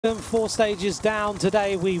4 stages down,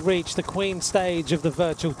 today we reach the Queen stage of the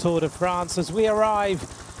virtual Tour de France as we arrive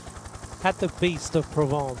at the Beast of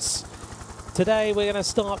Provence. Today we're going to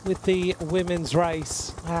start with the women's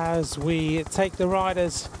race as we take the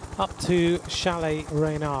riders up to Chalet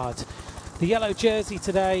Reynard. The yellow jersey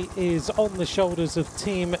today is on the shoulders of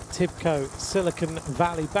Team Tibco Silicon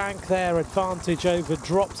Valley Bank. Their advantage over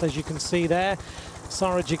drops, as you can see there.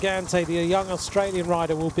 Sara Gigante, the young Australian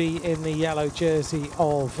rider, will be in the yellow jersey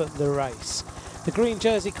of the race. The green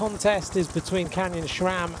jersey contest is between Canyon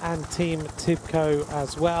Schramm and Team Tibco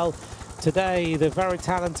as well. Today, the very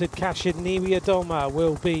talented Kasia Niewiadoma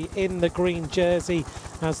will be in the green jersey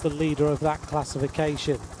as the leader of that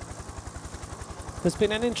classification. There's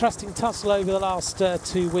been an interesting tussle over the last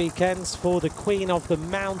 2 weekends for the Queen of the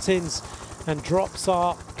Mountains, and drops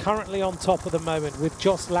are currently on top at the moment with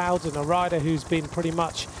Joss Loudon, a rider who's been pretty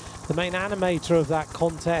much the main animator of that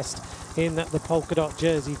contest in the polka dot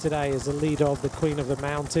jersey today as the leader of the Queen of the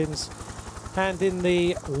Mountains. And in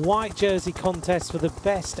the white jersey contest for the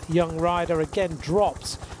best young rider, again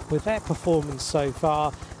drops with their performance so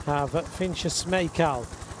far have Fincha Smekal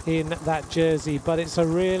in that jersey, but it's a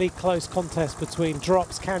really close contest between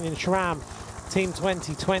drops, Canyon Schramm, Team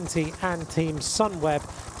 2020 and Team Sunweb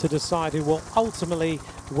to decide who will ultimately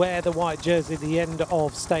wear the white jersey at the end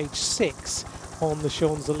of stage 6 on the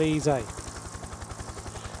Champs-Élysées.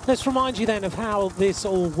 Let's remind you then of how this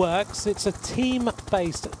all works. It's a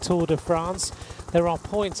team-based Tour de France. There are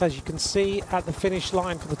points, as you can see, at the finish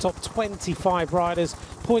line for the top 25 riders.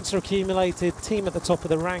 Points are accumulated. Team at the top of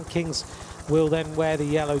the rankings will then wear the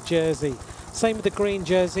yellow jersey. Same with the green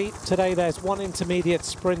jersey. Today there's one intermediate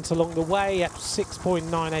sprint along the way at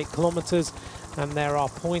 6.98 kilometers, and there are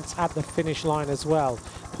points at the finish line as well.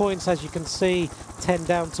 Points, as you can see, 10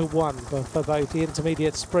 down to 1 for both the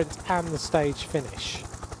intermediate sprint and the stage finish.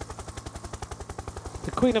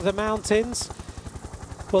 The Queen of the Mountains.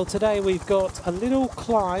 Well, today we've got a little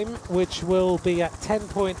climb which will be at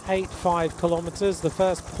 10.85 kilometers, the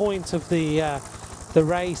first point of the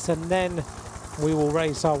race, and then we will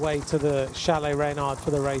race our way to the Chalet Reynard for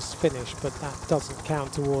the race finish, but that doesn't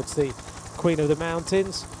count towards the Queen of the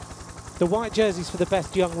Mountains. The white jerseys for the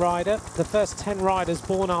best young rider. The first 10 riders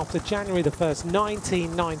born after January the 1st,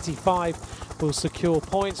 1995 will secure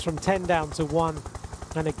points from 10 down to 1.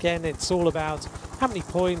 And again, it's all about how many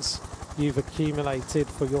points you've accumulated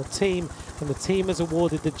for your team, and the team is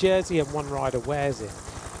awarded the jersey and one rider wears it.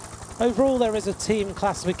 Overall, there is a team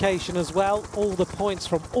classification as well. All the points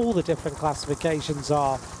from all the different classifications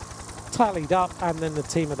are tallied up, and then the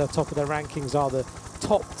team at the top of the rankings are the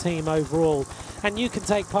top team overall. And you can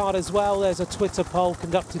take part as well. There's a Twitter poll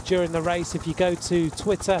conducted during the race. If you go to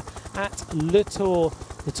Twitter at Le Tour,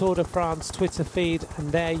 the Tour de France Twitter feed,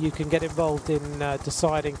 and there you can get involved in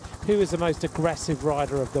deciding who is the most aggressive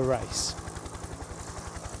rider of the race.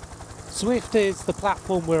 Zwift is the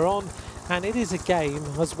platform we're on, and it is a game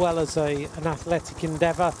as well as an athletic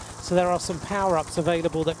endeavour, so there are some power-ups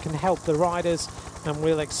available that can help the riders, and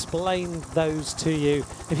we'll explain those to you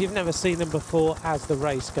if you've never seen them before as the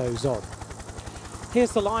race goes on.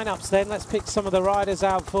 Here's the lineups then. Let's pick some of the riders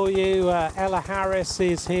out for you. Ella Harris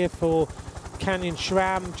is here for Canyon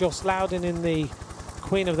Schramm, Joss Loudon in the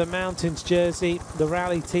Queen of the Mountains jersey. The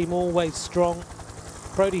rally team always strong.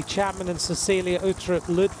 Brody Chapman and Cecilia Uttrup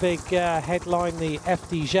Ludwig headline the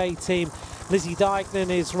FDJ team. Lizzie Dijkman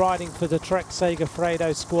is riding for the Trek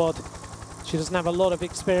Segafredo squad. She doesn't have a lot of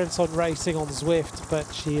experience on racing on Zwift,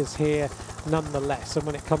 but she is here nonetheless. And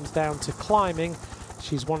when it comes down to climbing,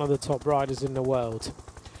 she's one of the top riders in the world.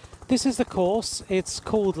 This is the course. It's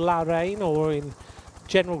called La Reine, or in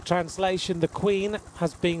general translation, the Queen,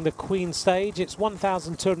 as being the Queen stage. It's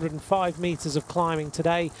 1,205 meters of climbing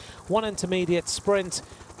today, one intermediate sprint,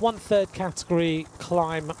 one third category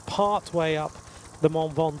climb part way up the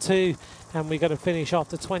Mont Ventoux, and we're going to finish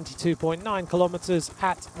after 22.9 kilometers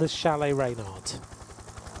at the Chalet Reynard.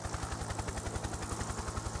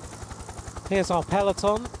 Here's our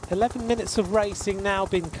peloton. 11 minutes of racing now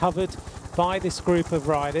been covered by this group of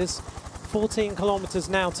riders. 14 kilometers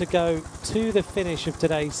now to go to the finish of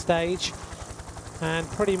today's stage, and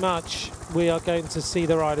pretty much we are going to see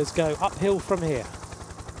the riders go uphill from here.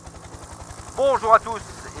 Bonjour à tous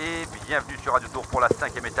et bienvenue sur Radio Tour pour la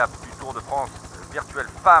 5e étape du Tour de France virtuelle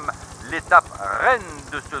Femmes, l'étape reine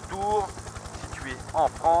de ce tour, située en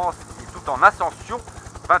France et tout en ascension.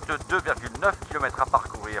 22,9 km à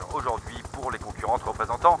parcourir aujourd'hui pour les concurrentes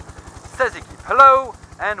représentant 16 équipes. Hello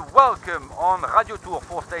and welcome on Radio Tour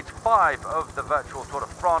for stage 5 of the virtual Tour de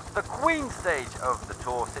France, the Queen stage of the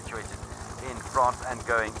Tour, situated in France and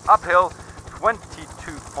going uphill.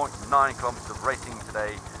 22.9 kilometers of racing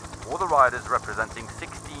today, for the riders representing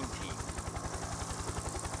 16 teams.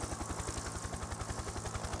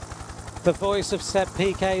 The voice of Seb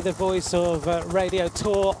Piquet, the voice of Radio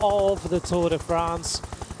Tour of the Tour de France,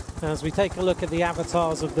 as we take a look at the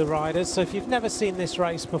avatars of the riders. So if you've never seen this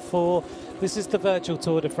race before, this is the virtual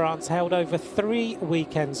Tour de France, held over 3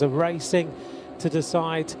 weekends of racing to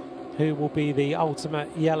decide who will be the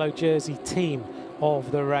ultimate yellow jersey team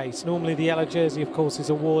of the race. Normally the yellow jersey, of course,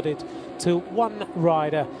 is awarded to one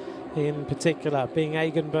rider in particular, being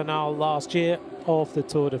Egan Bernal last year of the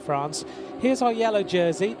Tour de France. Here's our yellow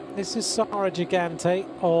jersey. This is Sara Gigante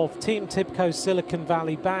of Team Tibco Silicon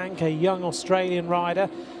Valley Bank, a young Australian rider.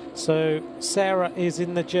 So Sarah is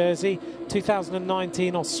in the jersey,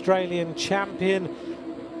 2019 Australian champion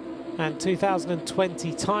and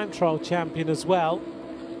 2020 time trial champion as well,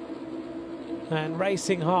 and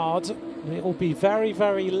racing hard. It will be very,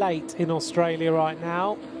 very late in Australia right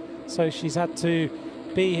now, so she's had to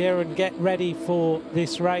be here and get ready for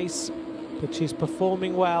this race, but she's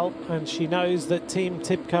performing well, and she knows that Team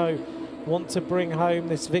Tibco want to bring home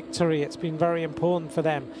this victory. It's been very important for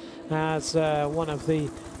them as one of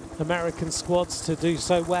the American squads to do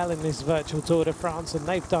so well in this virtual Tour de France, and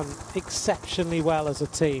they've done exceptionally well as a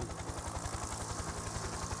team.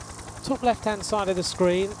 Top left hand side of the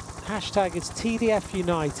screen, hashtag is TDF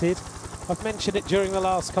United. I've mentioned it during the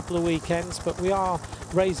last couple of weekends, but we are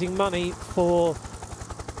raising money for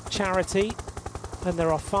charity, and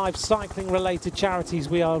there are 5 cycling related charities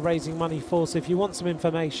we are raising money for. So if you want some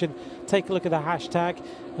information, take a look at the hashtag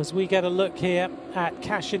as we get a look here at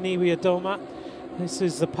Kasia Niewiadoma. This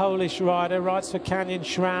is the Polish rider, rides for Canyon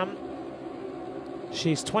SRAM.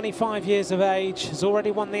 She's 25 years of age, has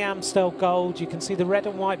already won the Amstel Gold. You can see the red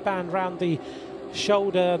and white band round the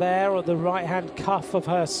shoulder there, or the right hand cuff of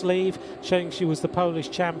her sleeve, showing she was the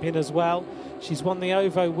Polish champion as well. She's won the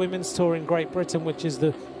OVO Women's Tour in Great Britain, which is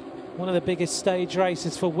one of the biggest stage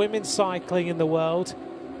races for women's cycling in the world.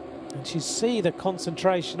 And you see the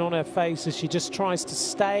concentration on her face as she just tries to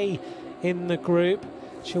stay in the group.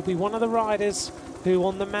 She'll be one of the riders who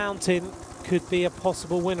on the mountain could be a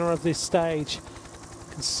possible winner of this stage.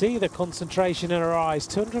 You can see the concentration in her eyes.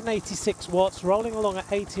 286 watts, rolling along at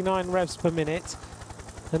 89 revs per minute.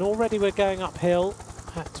 And already we're going uphill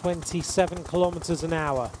at 27 kilometers an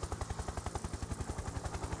hour.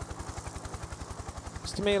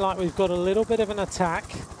 Looks to me like we've got a little bit of an attack,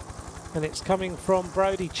 and it's coming from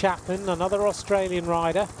Brodie Chapman, another Australian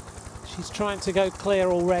rider. She's trying to go clear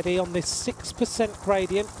already on this 6%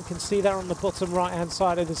 gradient. You can see there on the bottom right-hand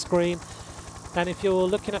side of the screen. And if you're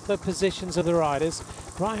looking at the positions of the riders,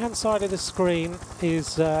 right-hand side of the screen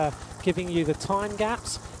is giving you the time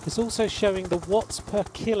gaps. It's also showing the watts per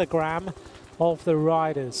kilogram of the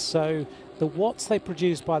riders. So the watts they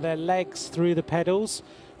produce by their legs through the pedals,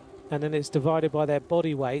 and then it's divided by their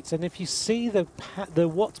body weights. And if you see the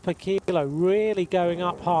watts per kilo really going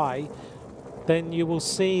up high, then you will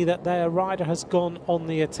see that their rider has gone on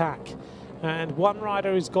the attack. And one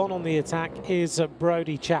rider who's gone on the attack is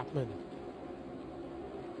Brodie Chapman.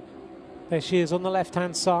 There she is on the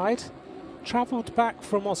left-hand side. Travelled back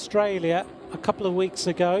from Australia a couple of weeks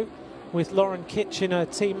ago with Lauren Kitchen, her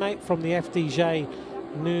teammate from the FDJ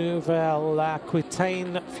Nouvelle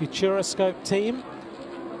Aquitaine Futuroscope team.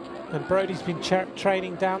 And Brodie's been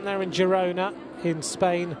training down there in Girona in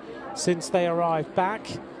Spain since they arrived back.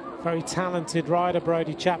 Very talented rider,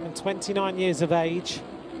 Brodie Chapman, 29 years of age.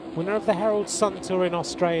 Winner of the Herald Sun Tour in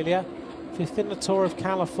Australia, 5th in the Tour of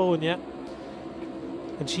California.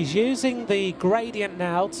 And she's using the gradient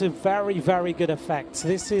now to very, very good effect.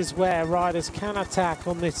 This is where riders can attack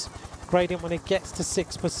on this gradient when it gets to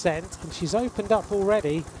 6%. And she's opened up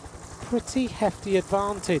already pretty hefty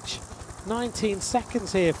advantage. 19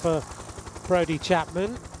 seconds here for Brodie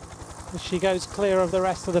Chapman as she goes clear of the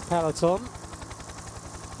rest of the peloton.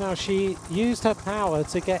 Now she used her power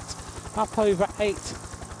to get up over 8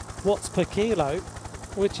 watts per kilo,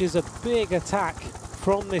 which is a big attack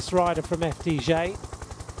from this rider from FDJ.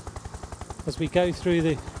 As we go through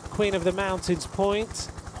the Queen of the Mountains point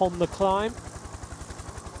on the climb.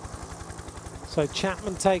 So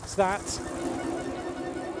Chapman takes that.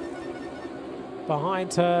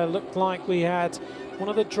 Behind her looked like we had one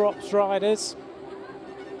of the drops riders,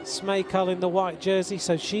 Smeykal in the white jersey,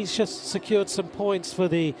 so she's just secured some points for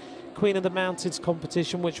the Queen of the Mountains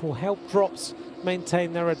competition, which will help drops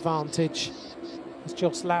maintain their advantage as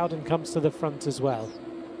Joss Loudon comes to the front as well.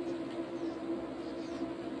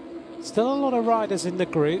 Still a lot of riders in the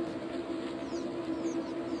group.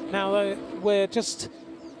 Now we're just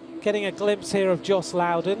getting a glimpse here of Joss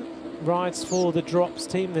Loudon, rides for the Drops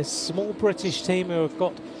team, this small British team who have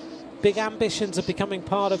got big ambitions of becoming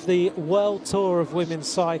part of the World Tour of Women's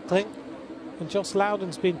Cycling. And Joss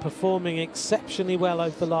Loudon's been performing exceptionally well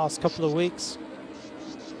over the last couple of weeks.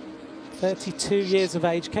 32 years of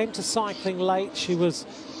age, came to cycling late. She was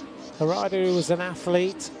a rider who was an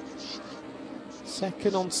athlete.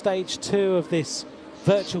 Second on stage 2 of this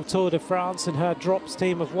virtual Tour de France, and her drops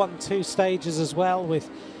team have won 2 stages as well,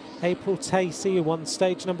 with April Tacey, who won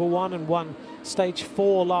stage number 1 and won stage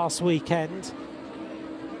 4 last weekend.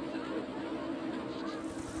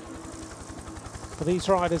 For these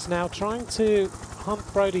riders now trying to hunt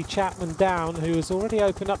Brodie Chapman down, who has already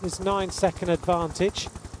opened up this 9-second advantage,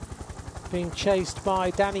 being chased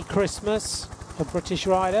by Danny Christmas, a British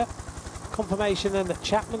rider. Confirmation then that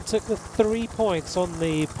Chapman took the 3 points on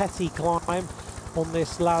the Petit climb on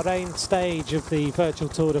this Lorraine stage of the virtual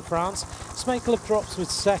Tour de France. Smakel of Drops was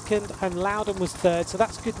second and Loudon was third, so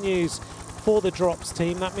that's good news for the Drops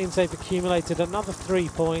team. That means they've accumulated another 3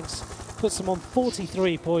 points, puts them on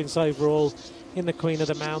 43 points overall in the Queen of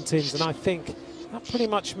the Mountains, and I think that pretty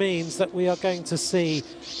much means that we are going to see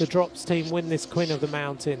the Drops team win this Queen of the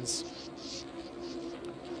Mountains.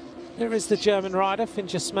 There is the German rider,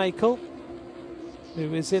 Finja Smakel,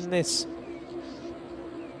 who is in this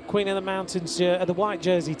Queen of the Mountains, the white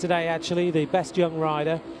jersey today actually, the best young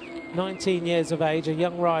rider, 19 years of age, a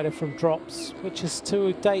young rider from Drops, which has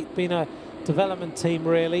to date been a development team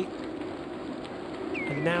really.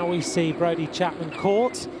 And now we see Brodie Chapman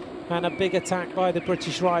caught, and a big attack by the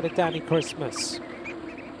British rider Danny Christmas.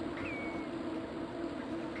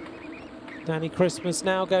 Danny Christmas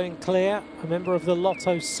now going clear, a member of the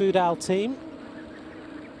Lotto Soudal team.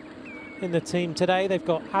 In the team today, they've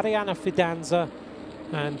got Ariana Fidanza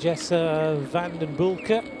and Jessa van den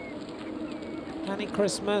Bulke. Danny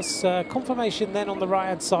Christmas, confirmation then on the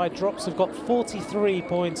right-hand side. Drops have got 43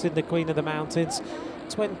 points in the Queen of the Mountains,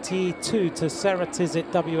 22 to Sarah Tizet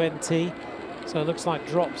WNT. So it looks like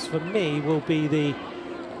Drops, for me, will be the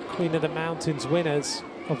Queen of the Mountains winners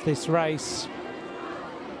of this race.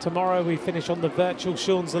 Tomorrow we finish on the virtual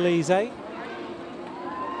Champs-Élysées,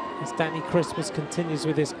 as Danny Christmas continues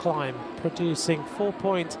with his climb, producing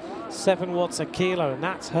 4.7 watts a kilo, and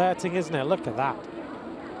that's hurting, isn't it? Look at that.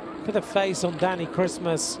 Look at the face on Danny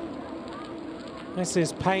Christmas. This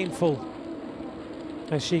is painful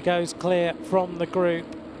as she goes clear from the group,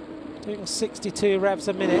 doing 62 revs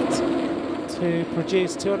a minute to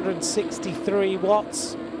produce 263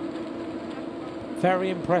 watts. Very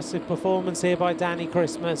impressive performance here by Danny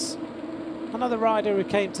Christmas. Another rider who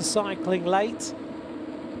came to cycling late,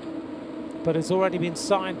 but has already been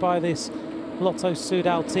signed by this Lotto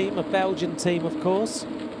Soudal team, a Belgian team of course.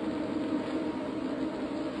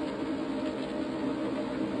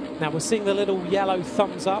 Now we're seeing the little yellow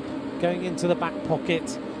thumbs up going into the back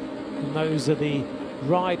pocket, and those are the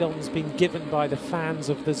ride-ons being given by the fans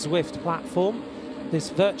of the Zwift platform, this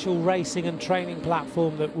virtual racing and training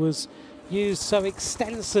platform that was used so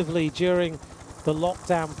extensively during the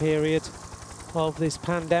lockdown period of this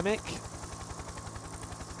pandemic.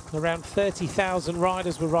 Around 30,000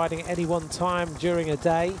 riders were riding at any one time during a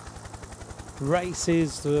day.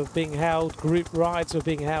 Races were being held, group rides were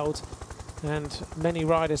being held, and many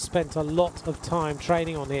riders spent a lot of time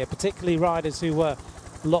training on here, particularly riders who were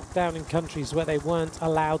locked down in countries where they weren't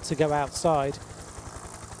allowed to go outside.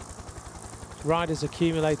 Riders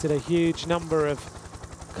accumulated a huge number of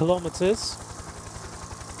kilometers.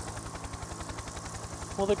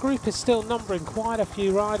 Well, the group is still numbering quite a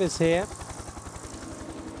few riders here,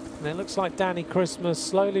 and it looks like Danny Christmas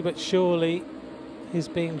slowly but surely is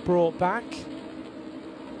being brought back.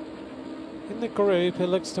 In the group, it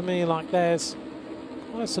looks to me like there's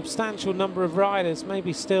quite a substantial number of riders,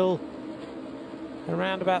 maybe still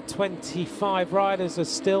around about 25 riders are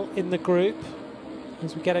still in the group,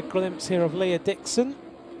 as we get a glimpse here of Leah Dixon.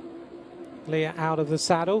 Leah out of the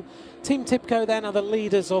saddle. Team Tipco then are the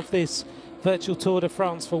leaders of this virtual Tour de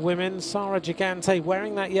France for women. Sara Gigante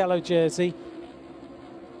wearing that yellow jersey.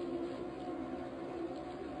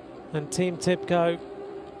 And Team Tipco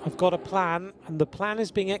have got a plan, and the plan is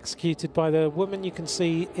being executed by the woman you can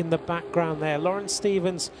see in the background there. Lauren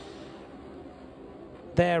Stevens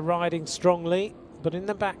there riding strongly, but in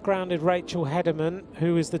the background is Rachel Hederman,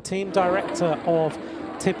 who is the team director of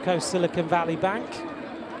Tipco Silicon Valley Bank.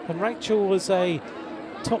 And Rachel was a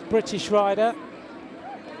top British rider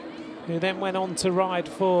who then went on to ride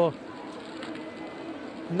for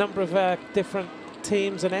a number of different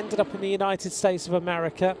teams and ended up in the United States of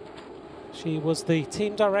America. She was the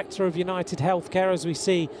team director of United Healthcare, as we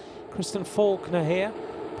see Kristen Faulkner here,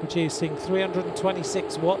 producing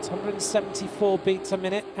 326 watts, 174 beats a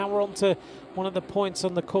minute. Now we're on to one of the points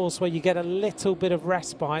on the course where you get a little bit of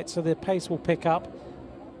respite, so the pace will pick up.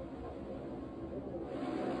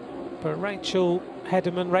 But Rachel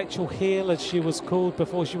Hedderman, Rachel Heel as she was called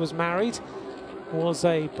before she was married, was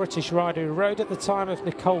a British rider who rode at the time of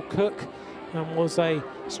Nicole Cook and was a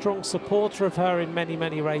strong supporter of her in many,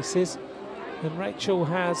 many races. And Rachel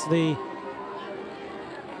has the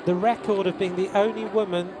record of being the only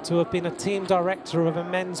woman to have been a team director of a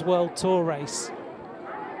men's World Tour race.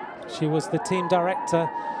 She was the team director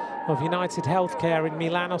of United Healthcare in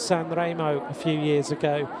Milano-San Remo a few years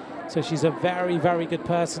ago. So she's a very, very good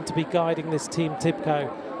person to be guiding this Team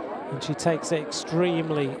Tibco. And she takes it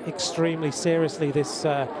extremely, extremely seriously, this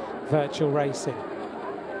virtual racing.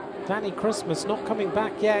 Danny Christmas not coming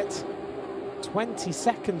back yet. 20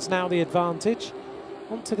 seconds now the advantage.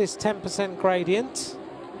 Onto this 10% gradient.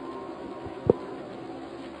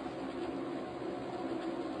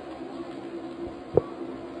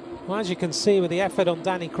 Well, as you can see with the effort on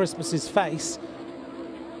Danny Christmas's face,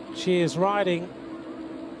 she is riding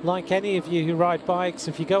like any of you who ride bikes.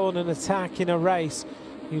 If you go on an attack in a race,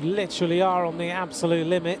 you literally are on the absolute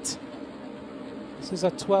limit. This is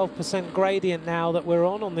a 12% gradient now that we're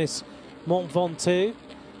on this Mont Ventoux.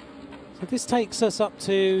 So this takes us up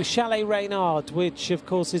to Chalet Reynard, which of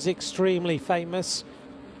course is extremely famous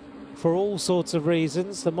for all sorts of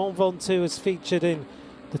reasons. The Mont Ventoux is featured in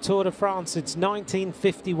the Tour de France since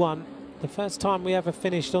 1951. The first time we ever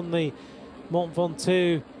finished on the Mont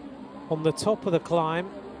Ventoux on the top of the climb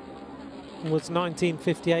was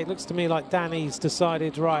 1958. Looks to me like Danny's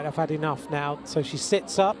decided, right, I've had enough now. So she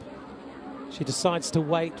sits up. She decides to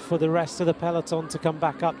wait for the rest of the peloton to come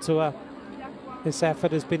back up to her. This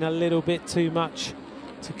effort has been a little bit too much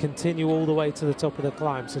to continue all the way to the top of the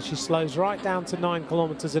climb. So she slows right down to 9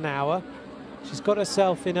 kilometers an hour. She's got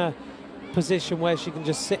herself in a position where she can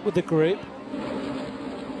just sit with the group.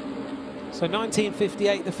 So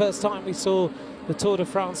 1958, the first time we saw the Tour de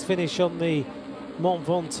France finish on the Mont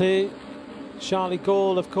Ventoux. Charlie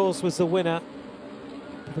Gall, of course, was the winner.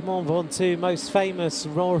 The Mont Ventoux, most famous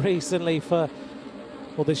more recently for,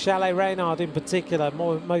 or the Chalet Reynard in particular,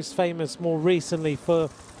 most famous more recently for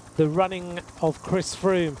the running of Chris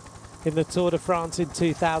Froome in the Tour de France in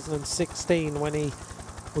 2016, when he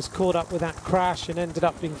was caught up with that crash and ended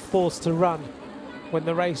up being forced to run when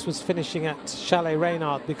the race was finishing at Chalet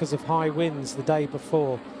Reynard because of high winds the day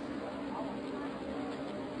before.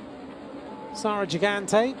 Sara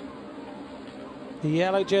Gigante, the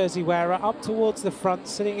yellow jersey wearer, up towards the front,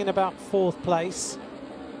 sitting in about 4th place.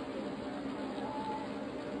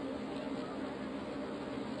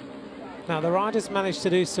 Now the riders managed to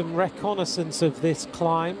do some reconnaissance of this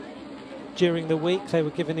climb during the week. They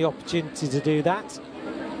were given the opportunity to do that.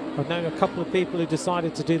 I've known a couple of people who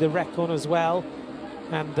decided to do the recon as well,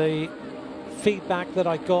 and the feedback that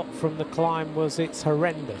I got from the climb was it's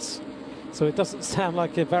horrendous. So it doesn't sound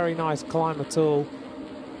like a very nice climb at all.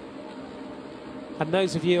 And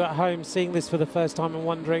those of you at home seeing this for the first time and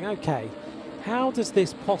wondering, okay, how does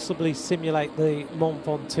this possibly simulate the Mont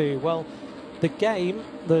Ventoux? Well, the game,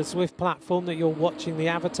 the Zwift platform that you're watching the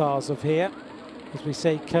avatars of here, as we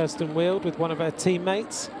see Kirsten Wild with one of her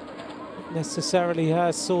teammates, not necessarily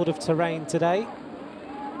her sort of terrain today.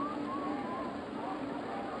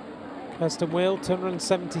 Kirsten Wild,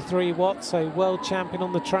 273 watts, a world champion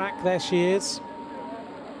on the track. There she is,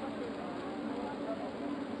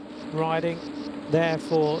 riding there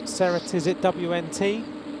for Ceratizit WNT,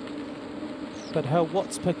 but her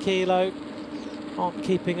watts per kilo aren't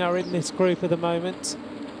keeping her in this group at the moment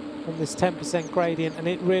on this 10% gradient, and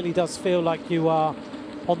it really does feel like you are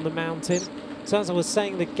on the mountain. So as I was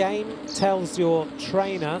saying, the game tells your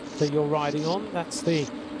trainer that you're riding on. That's they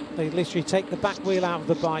literally take the back wheel out of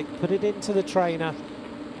the bike, put it into the trainer,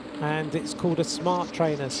 and it's called a smart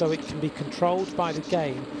trainer, so it can be controlled by the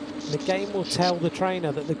game. And the game will tell the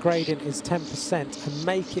trainer that the gradient is 10% and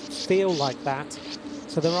make it feel like that.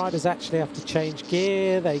 So the riders actually have to change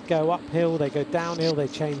gear. They go uphill, they go downhill, they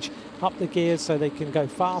change up the gears so they can go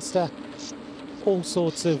faster. All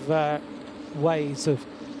sorts of ways of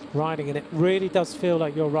riding, and it really does feel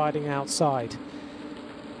like you're riding outside.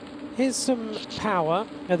 Here's some power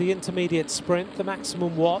at the intermediate sprint, the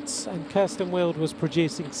maximum watts, and Kirsten Wild was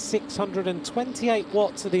producing 628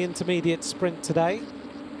 watts at the intermediate sprint today.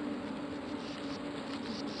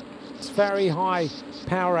 It's very high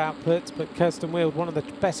power output, but Kirsten Wild, one of the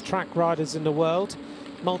best track riders in the world,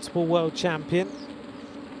 multiple world champion.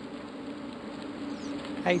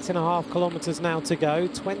 8.5 kilometers now to go,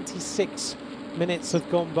 26 minutes have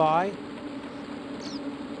gone by.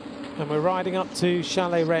 And we're riding up to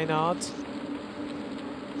Chalet Reynard.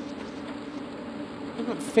 We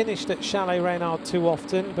haven't finished at Chalet Reynard too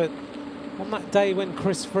often, but on that day when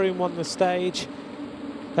Chris Froome won the stage,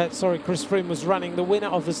 Chris Froome was running. The winner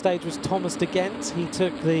of the stage was Thomas de Gent. He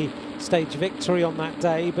took the stage victory on that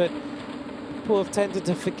day, but people have tended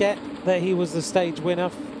to forget that he was the stage winner,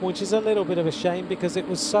 which is a little bit of a shame because it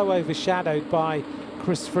was so overshadowed by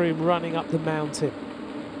Chris Froome running up the mountain.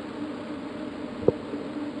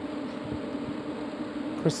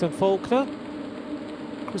 Kristen Faulkner.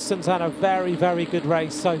 Kristen's had a very, very good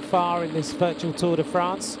race so far in this virtual Tour de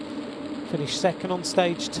France. Finished second on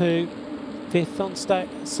stage 2,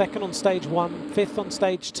 second on stage 1, fifth on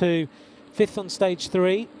stage 2, fifth on stage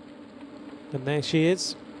 3. And there she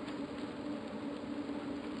is.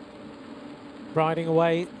 Riding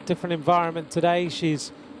away, different environment today.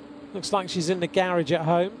 Looks like she's in the garage at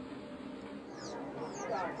home.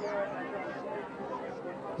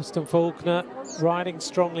 Kristen Faulkner riding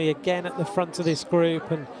strongly again at the front of this group,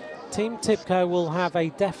 and Team Tibco will have a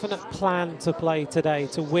definite plan to play today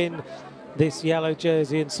to win this yellow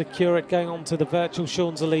jersey and secure it going on to the virtual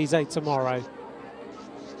Champs-Élysées tomorrow.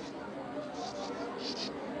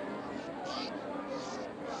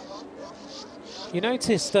 You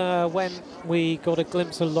noticed when we got a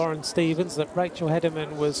glimpse of Lauren Stevens that Rachel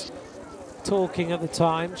Hederman was talking at the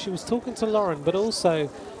time. She was talking to Lauren, but also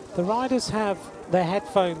the riders have their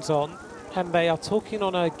headphones on and they are talking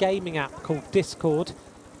on a gaming app called Discord.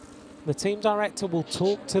 The team director will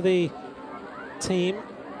talk to the team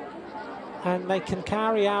and they can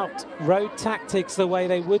carry out road tactics the way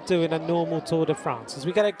they would do in a normal Tour de France. As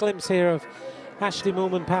we get a glimpse here of Ashley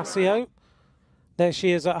Moolman-Passio. There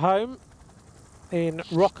she is at home in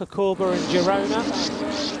Rocacorba in Girona,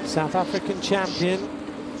 South African champion.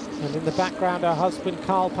 And in the background, her husband,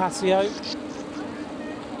 Carl Passio.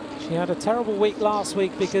 She had a terrible week last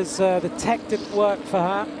week because the tech didn't work for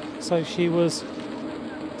her. So she was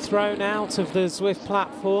thrown out of the Zwift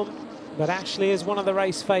platform. But Ashley is one of the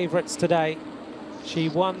race favourites today. She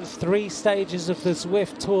won 3 stages of the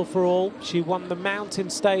Zwift Tour for All. She won the mountain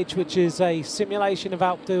stage, which is a simulation of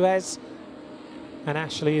Alpe d'Huez. And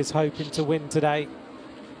Ashley is hoping to win today.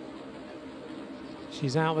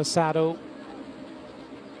 She's out of the saddle.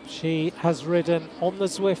 She has ridden on the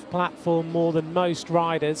Zwift platform more than most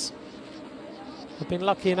riders. I've been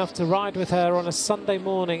lucky enough to ride with her on a Sunday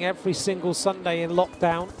morning every single Sunday in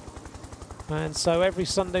lockdown. And so every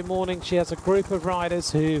Sunday morning she has a group of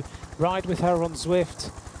riders who ride with her on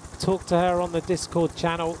Zwift, talk to her on the Discord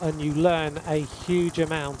channel, and you learn a huge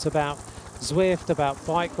amount about Zwift, about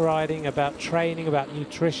bike riding, about training, about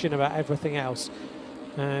nutrition, about everything else.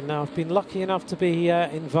 And I've been lucky enough to be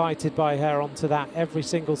invited by her onto that every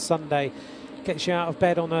single Sunday. Gets you out of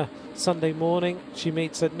bed on a Sunday morning. She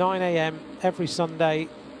meets at 9 AM every Sunday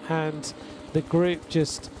and the group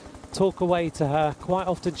just talk away to her. Quite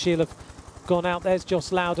often she'll have gone out. There's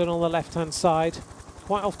Joss Loudon on the left-hand side.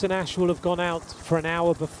 Quite often Ash will have gone out for an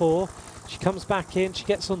hour before. She comes back in, she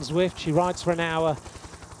gets on Zwift, she rides for an hour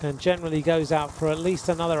and generally goes out for at least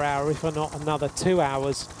another hour, if not another 2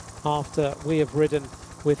 hours after we have ridden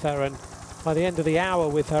with her. And by the end of the hour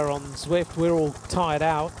with her on Zwift, we're all tired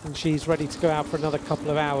out and she's ready to go out for another couple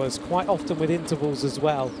of hours, quite often with intervals as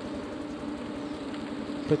well.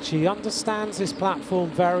 But she understands this platform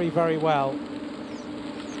very, very well.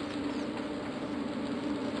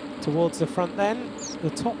 Towards the front then,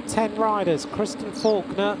 the top 10 riders: Kristen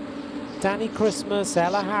Faulkner, Danny Christmas,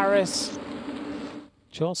 Ella Harris,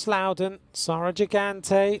 Joss Loudon, Sarah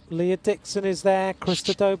Gigante, Leah Dixon is there,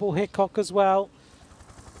 Krista Doble-Hickok as well.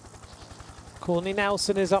 Courtney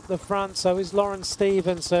Nelson is up the front, so is Lauren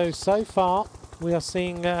Stevens. So far we are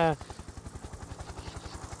seeing a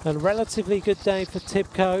relatively good day for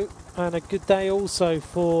Tibco and a good day also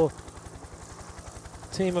for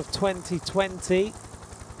Team of 2020.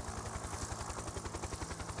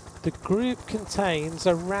 The group contains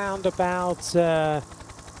around about, I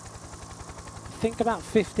think about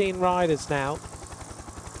 15 riders now.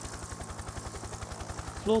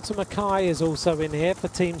 Flauta Mackay is also in here for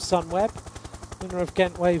Team Sunweb, winner of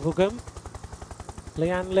Ghent-Wevelgem.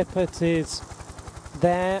 Leanne Lippert is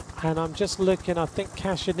there, and I'm just looking, I think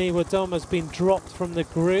Kashaniwa Dom has been dropped from the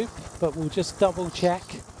group, but we'll just double check.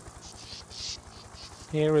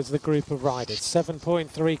 Here is the group of riders,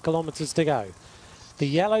 7.3 kilometers to go. The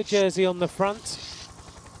yellow jersey on the front,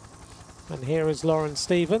 and here is Lauren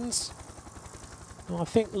Stevens. Well, I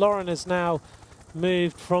think Lauren has now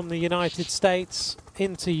moved from the United States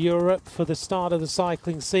into Europe for the start of the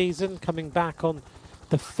cycling season, coming back on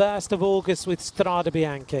the 1st of August with Strade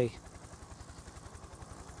Bianche.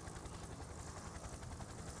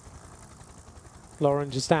 Lauren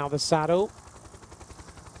just out of the saddle,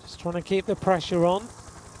 just trying to keep the pressure on.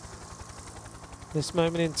 This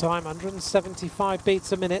moment in time, 175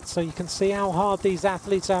 beats a minute, so you can see how hard these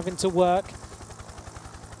athletes are having to work.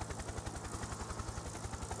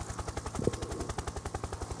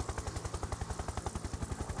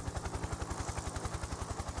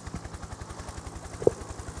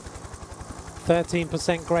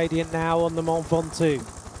 13% gradient now on the Mont Ventoux.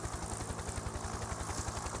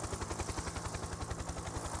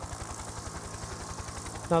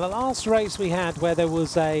 Now the last race we had where there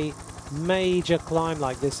was a major climb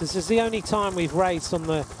like this is the only time we've raced on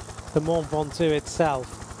the Mont Ventoux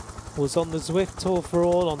itself, was on the Zwift Tour for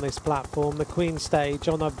All on this platform, the Queen Stage,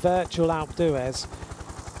 on a virtual Alpe d'Huez.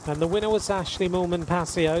 And the winner was Ashley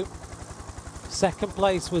Moolman-Pasio. Second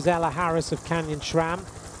place was Ella Harris of Canyon SRAM.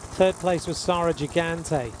 Third place was Sara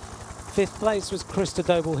Gigante. Fifth place was Krista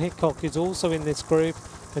Doble-Hickok, who's also in this group,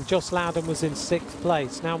 and Joss Loudon was in sixth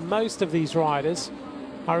place. Now most of these riders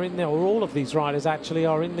are in there, or all of these riders actually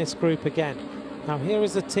are in this group again. Now here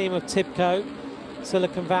is the team of Tibco,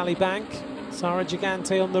 Silicon Valley Bank, Sara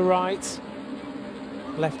Gigante on the right,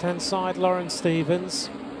 left hand side Lauren Stevens.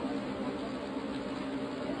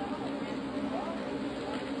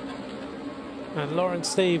 And Lauren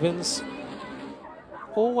Stevens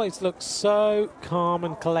always looks so calm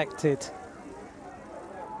and collected.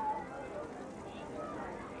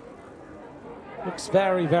 Looks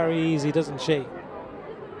very, very easy, doesn't she?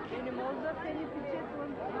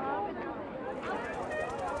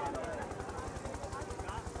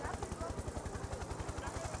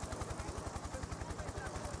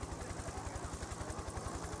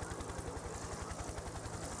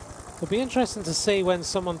 It'll be interesting to see when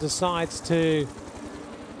someone decides to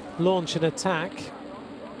launch an attack.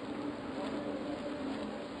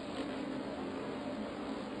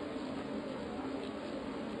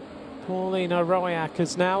 Paulina Royak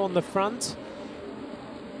is now on the front.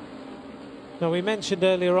 Now we mentioned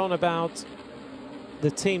earlier on about the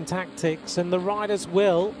team tactics, and the riders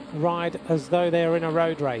will ride as though they're in a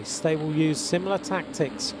road race. They will use similar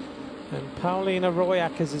tactics. And Paulina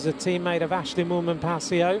Royak is a teammate of Ashley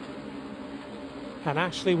Moolman-Pasio. And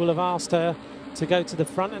Ashley will have asked her to go to the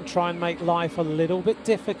front and try and make life a little bit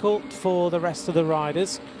difficult for the rest of the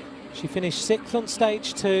riders. She finished 6th on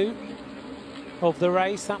stage 2 of the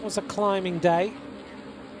race. That was a climbing day.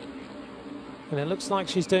 And it looks like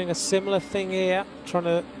she's doing a similar thing here, trying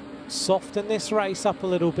to soften this race up a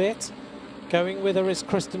little bit. Going with her is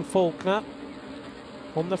Kristen Faulkner.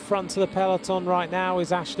 On the front of the peloton right now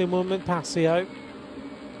is Ashley Moolman-Pasio.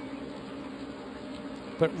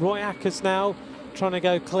 But Royak is now trying to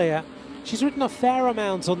go clear. She's ridden a fair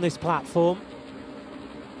amount on this platform.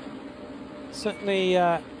 Certainly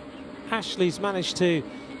Ashley's managed to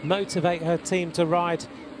motivate her team to ride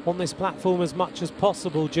on this platform as much as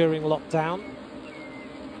possible during lockdown.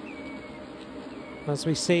 As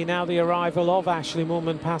we see now the arrival of Ashley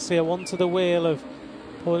Moolman-Pasio onto the wheel of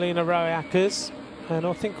Paulina Royak. And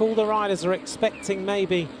I think all the riders are expecting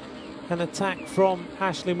maybe an attack from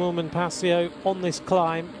Ashley Moolman-Pasio on this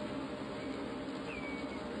climb.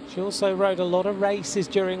 She also rode a lot of races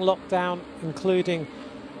during lockdown, including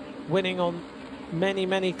winning on many,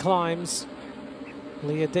 many climbs.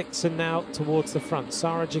 Leah Dixon now towards the front.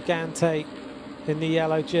 Sara Gigante in the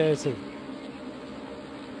yellow jersey.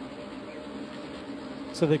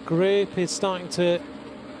 So the group is starting to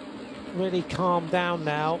really calm down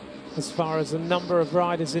now as far as the number of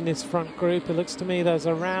riders in this front group. It looks to me there's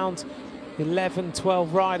around 11,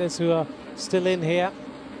 12 riders who are still in here.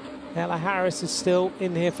 Ella Harris is still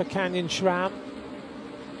in here for Canyon SRAM.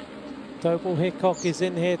 Doble-Hickok is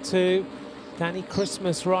in here too. Danny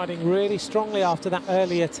Christmas riding really strongly after that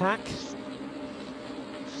early attack.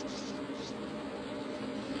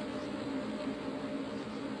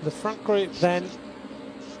 The front group then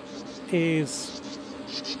is,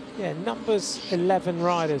 yeah, numbers 11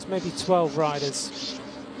 riders, maybe 12 riders.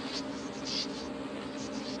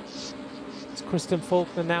 It's Kristen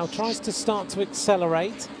Faulkner now tries to start to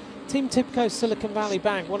accelerate. Team Tibco Silicon Valley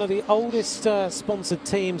Bank, one of the oldest sponsored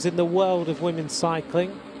teams in the world of women's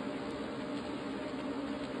cycling.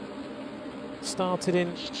 Started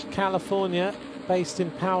in California, based in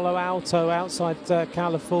Palo Alto, outside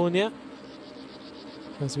California.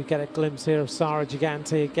 As we get a glimpse here of Sara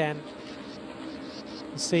Gigante again.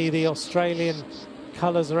 You see the Australian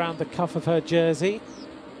colours around the cuff of her jersey.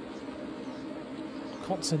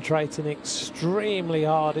 Concentrating extremely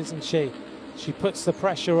hard, isn't she? She puts the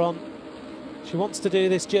pressure on. She wants to do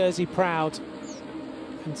this jersey proud.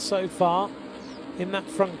 And so far, in that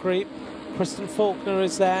front group, Kristen Faulkner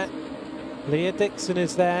is there. Leah Dixon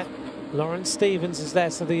is there. Lauren Stevens is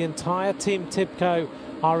there. So the entire Team Tibco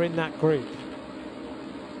are in that group.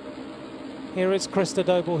 Here is Krista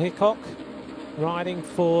Doble-Hickok riding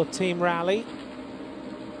for Team Rally.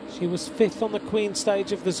 She was 5th on the Queen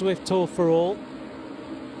Stage of the Zwift Tour for All.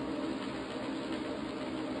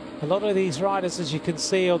 A lot of these riders, as you can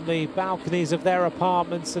see on the balconies of their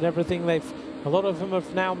apartments and everything, a lot of them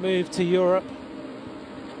have now moved to Europe.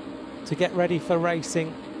 to get ready for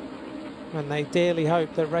racing, and they dearly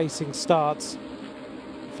hope that racing starts.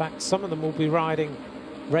 In fact, some of them will be riding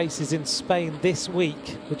races in Spain this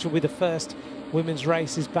week, which will be the first women's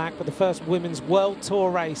races back, but the first women's World Tour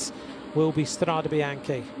race will be Strade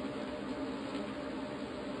Bianche.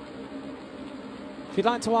 If you'd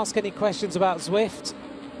like to ask any questions about Zwift,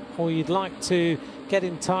 or you'd like to get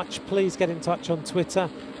in touch, please get in touch on Twitter.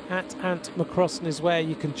 Ant Macrossan is where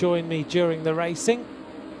you can join me during the racing.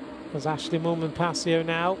 As Ashley Moolman-Pasio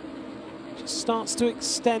now just starts to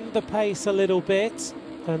extend the pace a little bit,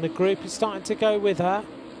 and the group is starting to go with her.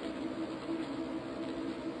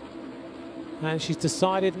 And she's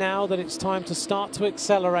decided now that it's time to start to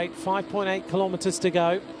accelerate. 5.8 kilometres to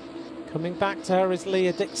go. Coming back to her is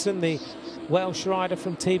Leah Dixon, the Welsh rider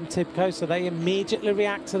from Team Tibco, so they immediately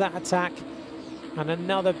react to that attack. And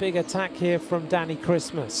another big attack here from Danny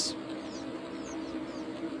Christmas.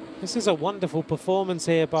 This is a wonderful performance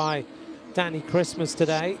here by Danny Christmas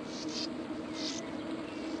today.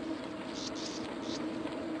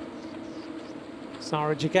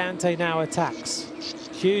 Sara Gigante now attacks.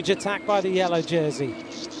 Huge attack by the yellow jersey.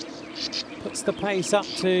 Puts the pace up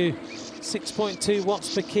to 6.2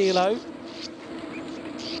 watts per kilo.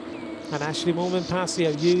 And Ashley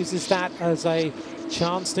Moolman-Pasio uses that as a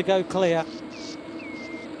chance to go clear.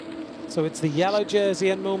 So it's the yellow jersey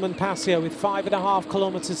and Moolman-Pasio with 5.5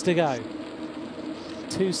 kilometres to go.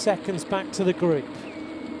 2 seconds back to the group.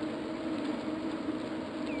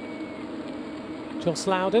 Joss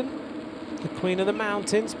Loudon, the Queen of the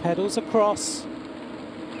Mountains, pedals across.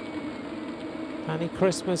 Danny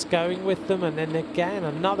Christmas going with them, and then again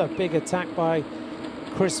another big attack by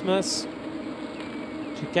Christmas.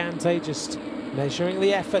 Gigante just measuring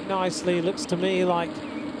the effort nicely. Looks to me like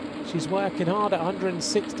she's working hard at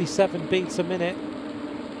 167 beats a minute.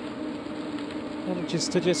 And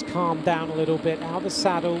just calm down a little bit, out of the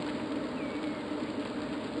saddle.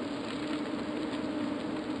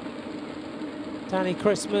 Danny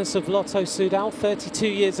Christmas of Lotto Soudal, 32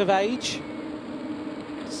 years of age.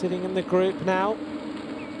 Sitting in the group now.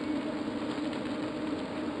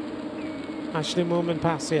 Ashley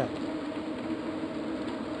Moolman-Pasio.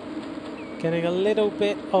 Getting a little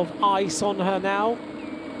bit of ice on her now.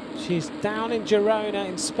 She's down in Girona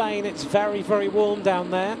in Spain. It's very, very warm down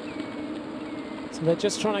there. So they're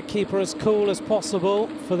just trying to keep her as cool as possible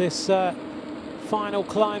for this final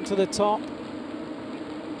climb to the top.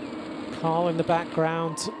 Carl in the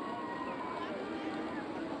background.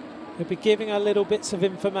 He'll be giving her little bits of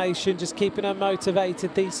information, just keeping her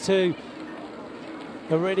motivated. These two,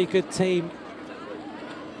 a really good team.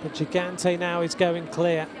 But Gigante now is going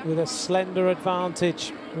clear with a slender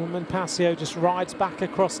advantage. Moolman-Pasio just rides back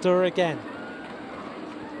across to her again.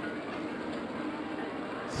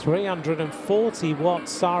 340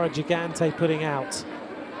 watts Sara Gigante putting out.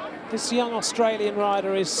 This young Australian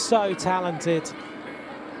rider is so talented.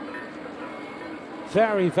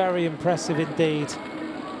 Very, very impressive indeed.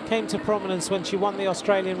 Came to prominence when she won the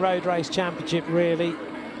Australian Road Race Championship, really,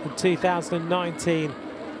 in 2019.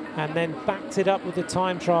 And then backed it up with the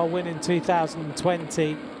time trial win in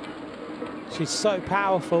 2020. She's so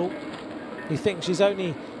powerful. You think she's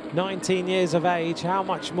only 19 years of age. How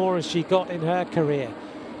much more has she got in her career?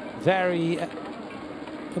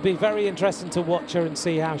 It'll be very interesting to watch her and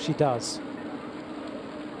see how she does.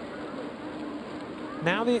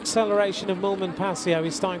 Now the acceleration of Moolman-Pasio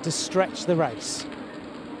is starting to stretch the race.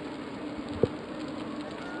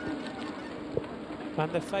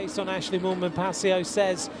 And the face on Ashley Moolman-Pasio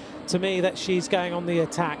says to me that she's going on the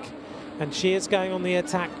attack. And she is going on the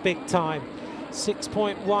attack big time.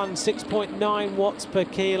 6.1, 6.9 watts per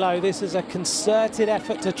kilo. This is a concerted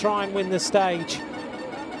effort to try and win the stage.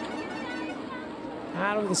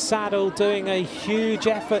 Out of the saddle, doing a huge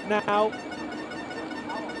effort now.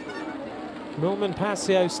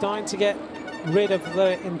 Moolman-Pasio starting to get rid of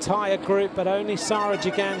the entire group, but only Sara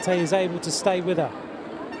Gigante is able to stay with her.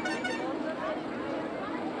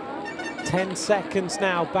 10 seconds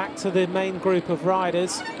now back to the main group of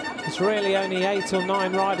riders. There's really only 8 or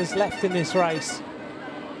 9 riders left in this race.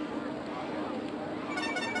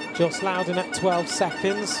 Joss Loudon at 12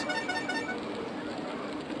 seconds.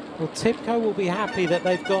 Well, Tibco will be happy that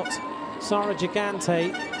they've got Sara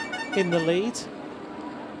Gigante in the lead.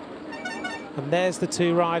 And there's the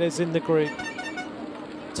 2 riders in the group.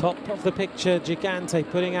 Top of the picture, Gigante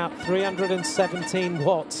putting out 317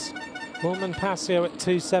 watts. Moolman-Pasio at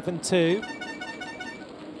 272.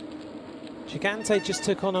 Gigante just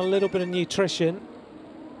took on a little bit of nutrition.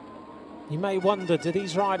 You may wonder, do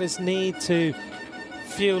these riders need to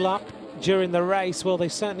fuel up during the race? Well, they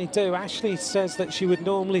certainly do. Ashley says that she would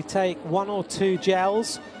normally take 1 or 2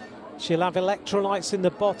 gels She'll have electrolytes in the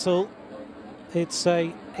bottle. It's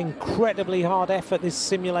a incredibly hard effort, this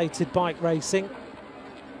simulated bike racing.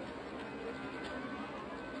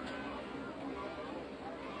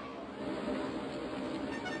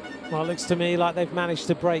 Well, it looks to me like they've managed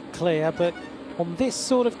to break clear, but on this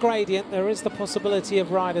sort of gradient, there is the possibility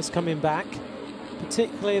of riders coming back,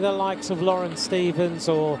 particularly the likes of Lauren Stevens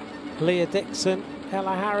or Leah Dixon.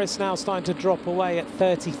 Ella Harris now starting to drop away at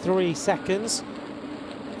 33 seconds.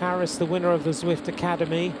 Harris, the winner of the Zwift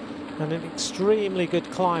Academy and an extremely good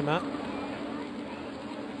climber.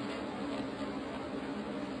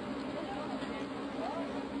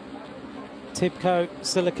 Tibco,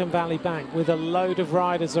 Silicon Valley Bank, with a load of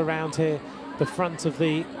riders around here, the front of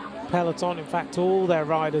the peloton. In fact, all their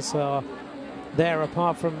riders are there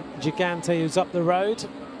apart from Gigante, who's up the road.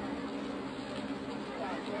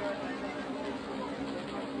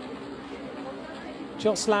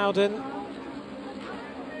 Joss Loudon,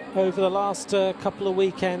 over the last couple of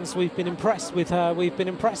weekends, we've been impressed with her. We've been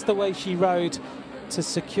impressed the way she rode to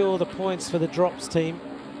secure the points for the drops team.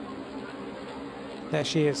 There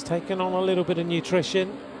she is, taking on a little bit of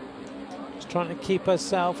nutrition. Just trying to keep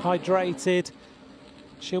herself hydrated.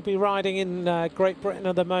 She'll be riding in Great Britain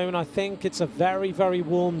at the moment, I think. It's a very, very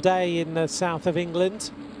warm day in the south of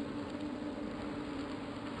England.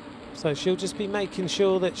 So she'll just be making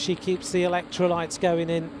sure that she keeps the electrolytes going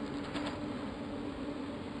in.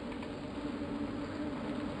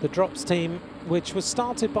 The drops team, which was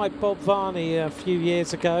started by Bob Varney a few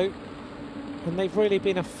years ago, and they've really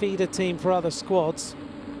been a feeder team for other squads.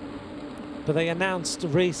 But they announced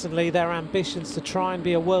recently their ambitions to try and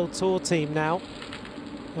be a World Tour team now,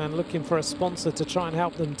 and looking for a sponsor to try and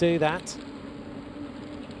help them do that.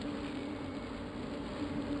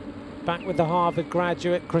 Back with the Harvard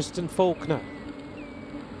graduate Kristen Faulkner,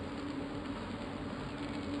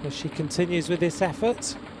 as she continues with this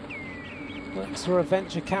effort. Works for a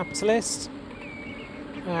venture capitalist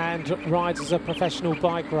and rides as a professional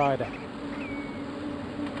bike rider.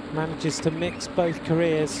 Manages to mix both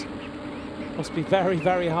careers. Must be very,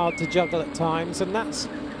 very hard to juggle at times, and that's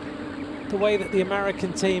the way that the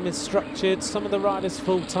American team is structured. Some of the riders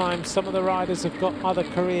full-time, some of the riders have got other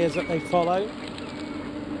careers that they follow.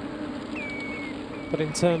 But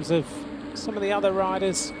in terms of some of the other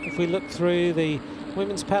riders, if we look through, the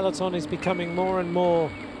women's peloton is becoming more and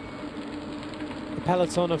more a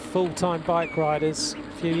peloton of full-time bike riders.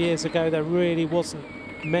 A few years ago there really wasn't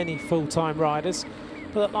many full-time riders,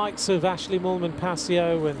 but the likes of Ashley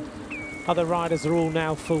Moolman-Pasio and other riders are all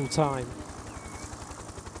now full-time.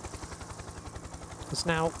 There's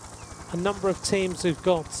now a number of teams who've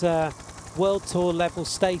got World Tour level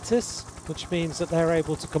status, which means that they're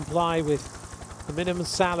able to comply with the minimum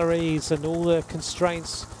salaries and all the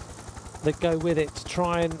constraints that go with it to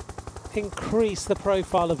try and increase the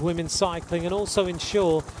profile of women's cycling and also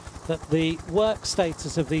ensure that the work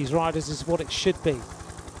status of these riders is what it should be.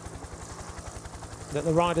 That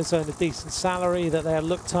the riders earn a decent salary, that they are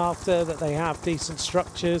looked after, that they have decent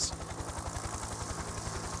structures.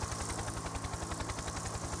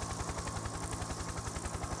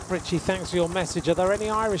 Richie, thanks for your message. Are there any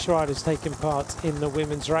Irish riders taking part in the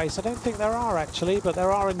women's race? I don't think there are actually, but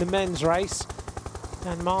there are in the men's race.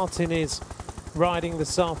 And Martin is riding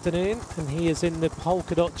this afternoon, and he is in the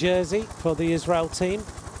polka dot jersey for the Israel team.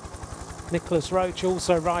 Nicholas Roach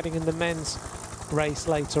also riding in the men's race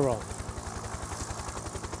later on.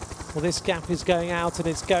 Well, this gap is going out, and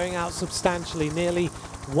it's going out substantially. Nearly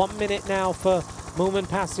 1 minute now for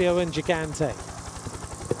Moolman-Pasio and Gigante.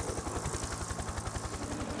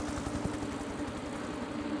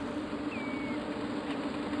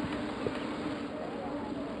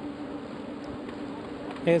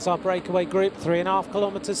 Here's our breakaway group, 3.5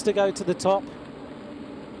 kilometers to go to the top.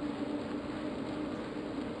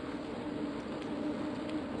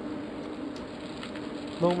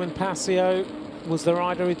 Moolman-Pasio was the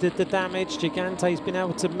rider who did the damage. Gigante's been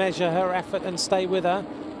able to measure her effort and stay with her.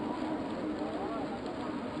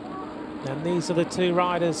 And these are the two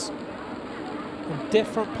riders in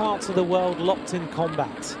different parts of the world locked in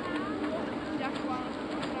combat.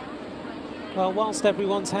 Well, whilst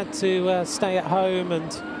everyone's had to stay at home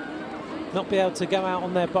and not be able to go out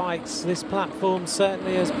on their bikes, this platform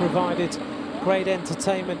certainly has provided great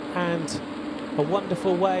entertainment and a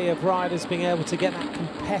wonderful way of riders being able to get that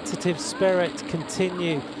competitive spirit,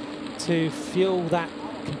 continue to fuel that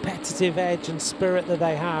competitive edge and spirit that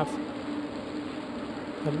they have.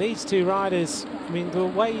 And these two riders, I mean, the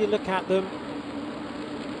way you look at them,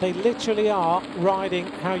 they literally are riding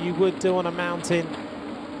how you would do on a mountain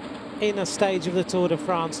in a stage of the Tour de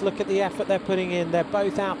France. Look at the effort they're putting in. They're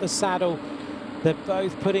both out the saddle They're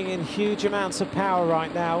both putting in huge amounts of power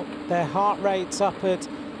right now. Their heart rate's up at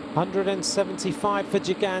 175 for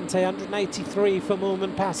Gigante, 183 for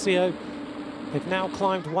Moolman Pasio. They've now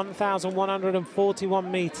climbed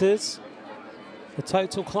 1,141 meters. The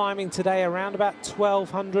total climbing today around about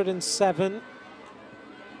 1,207.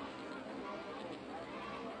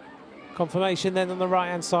 Confirmation then on the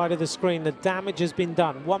right-hand side of the screen. The damage has been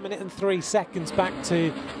done. 1 minute and 3 seconds back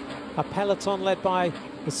to a peloton led by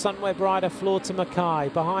the Sunweb rider Floorta Mackay.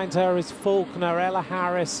 Behind her is Faulkner. Ella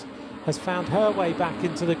Harris has found her way back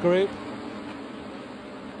into the group.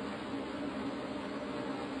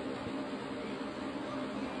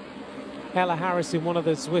 Ella Harris in one of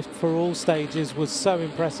the Zwift for all stages was so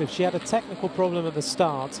impressive. She had a technical problem at the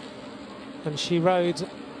start and she rode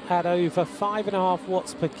at over 5.5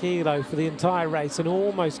 watts per kilo for the entire race and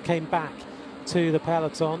almost came back to the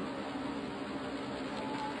peloton.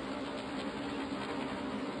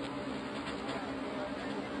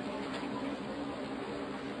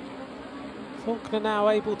 Faulkner now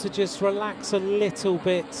able to just relax a little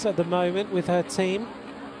bit at the moment with her team.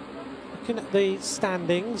 Looking at the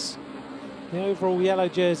standings, the overall yellow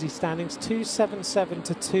jersey standings, 277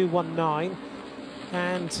 to 219,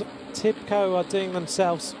 and Tibco are doing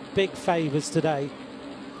themselves big favours today.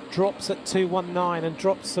 Drops at 219, and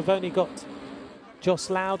Drops have only got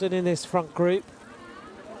Joss Loudon in this front group.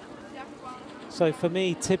 So for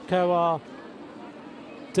me, Tibco are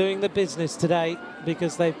doing the business today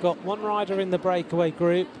because they've got one rider in the breakaway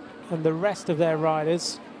group and the rest of their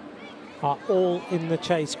riders are all in the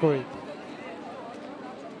chase group.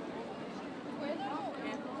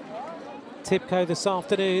 Tibco this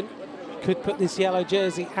afternoon could put this yellow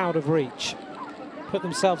jersey out of reach, put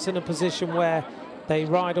themselves in a position where they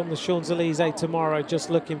ride on the Champs-Élysées tomorrow just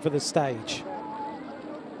looking for the stage.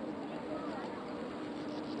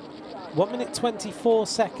 1 minute 24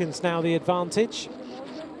 seconds now the advantage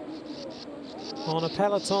on a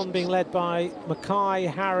peloton being led by Mackay,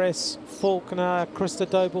 Harris, Faulkner, Krista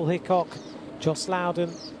Doble-Hickok, Joss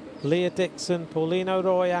Loudon, Leah Dixon, Paulino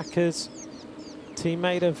Royackers,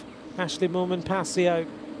 teammate of Ashley Moolman Pasio,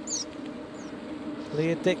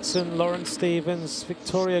 Leah Dixon, Lauren Stevens,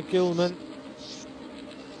 Victoria Gulman.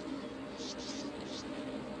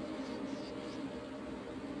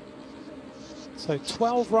 So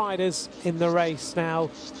 12 riders in the race now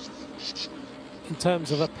in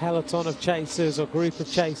terms of a peloton of chasers or group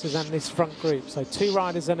of chasers and this front group. So 2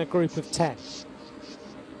 riders and a group of 10.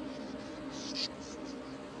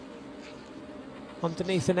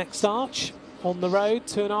 Underneath the next arch, on the road,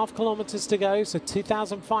 2.5 kilometers to go, so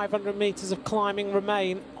 2,500 meters of climbing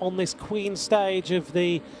remain on this Queen stage of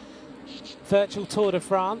the Virtual Tour de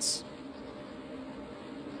France.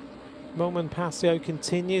 Moolman Pasio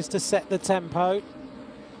continues to set the tempo.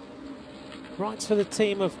 Rides for the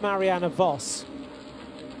team of Marianne Vos.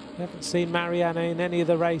 We haven't seen Marianne in any of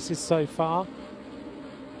the races so far.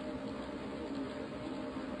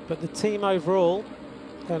 But the team overall,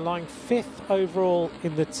 they're lying 5th overall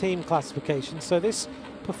in the team classification. So this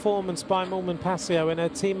performance by Moolman Pasio and her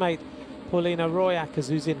teammate Paulina Royackers,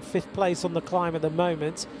 who's in 5th place on the climb at the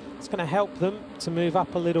moment, it's going to help them to move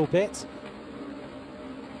up a little bit.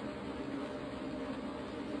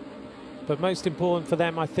 But most important for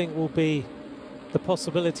them, I think, will be the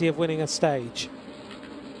possibility of winning a stage.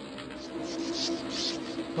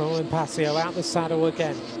 Moolman Pasio out the saddle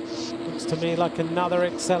again. Looks to me like another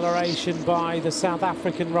acceleration by the South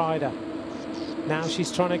African rider. Now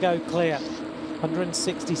she's trying to go clear.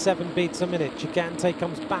 167 beats a minute. Gigante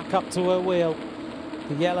comes back up to her wheel.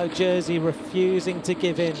 The yellow jersey refusing to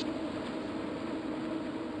give in.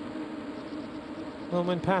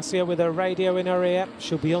 Moolman Pasio with her radio in her ear.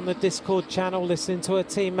 She'll be on the Discord channel listening to her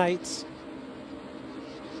teammates.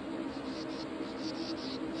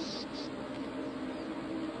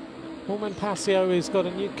 Moolman Pasio has got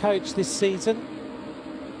a new coach this season.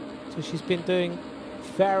 So she's been doing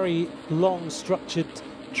very long structured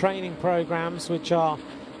training programs, which are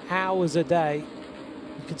hours a day.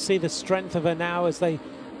 You can see the strength of her now as they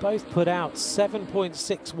both put out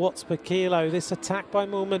 7.6 watts per kilo. This attack by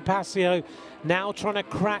Moolman Pasio now trying to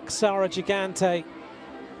crack Sara Gigante.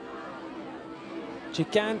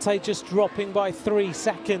 Gigante just dropping by 3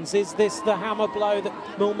 seconds. Is this the hammer blow that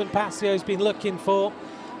Moolman Pasio has been looking for?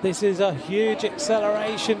 This is a huge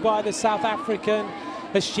acceleration by the South African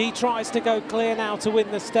as she tries to go clear now to win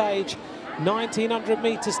the stage. 1,900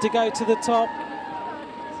 meters to go to the top.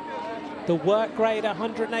 The work rate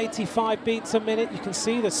 185 beats a minute. You can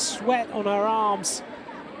see the sweat on her arms.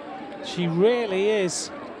 She really is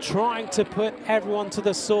trying to put everyone to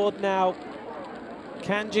the sword now.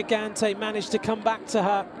 Can Gigante manage to come back to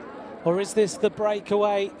her? Or is this the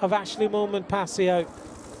breakaway of Ashley Moolman-Pasio?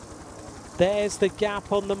 There's the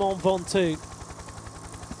gap on the Mont Ventoux.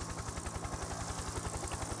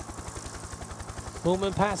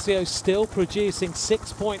 Moolman-Pasio still producing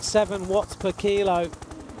 6.7 watts per kilo.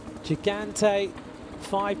 Gigante,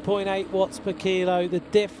 5.8 watts per kilo. The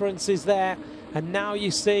difference is there. And now you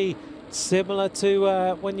see, similar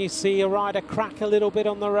to when you see a rider crack a little bit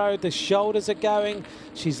on the road, the shoulders are going.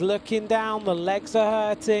 She's looking down, the legs are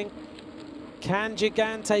hurting. Can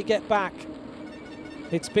Gigante get back?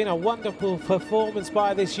 It's been a wonderful performance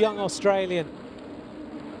by this young Australian.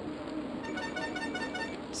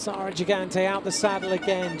 Sara Gigante out the saddle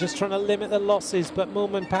again, just trying to limit the losses, but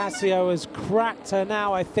Moolman-Pasio has cracked her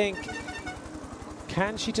now, I think.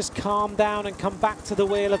 Can she just calm down and come back to the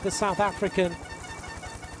wheel of the South African?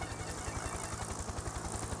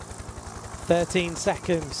 13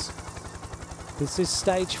 seconds. This is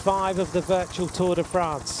stage 5 of the virtual Tour de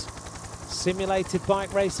France. Simulated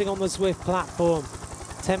bike racing on the Zwift platform.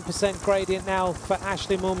 10% gradient now for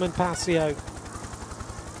Ashley Moolman-Pasio.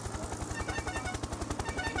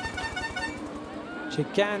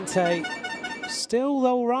 Gigante still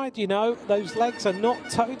all right, you know. Those legs are not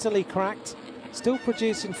totally cracked. Still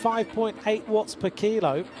producing 5.8 watts per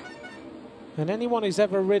kilo. And anyone who's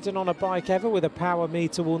ever ridden on a bike ever with a power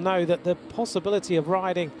meter will know that the possibility of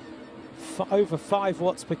riding for over 5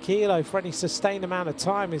 watts per kilo for any sustained amount of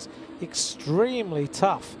time is extremely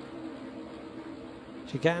tough.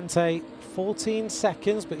 Gigante, 14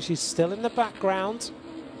 seconds, but she's still in the background.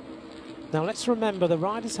 Now let's remember the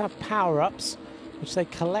riders have power-ups, which they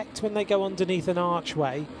collect when they go underneath an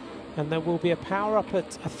archway, and there will be a power-up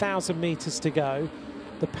at 1,000 meters to go.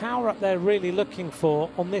 The power-up they're really looking for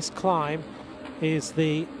on this climb is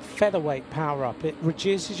the featherweight power-up. It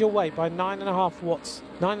reduces your weight by 9.5 watts,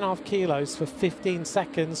 9.5 kilos for 15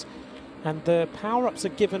 seconds, and the power-ups are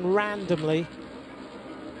given randomly.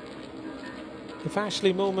 If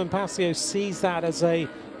Ashley Moolman-Pasio sees that as a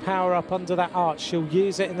power-up under that arch, she'll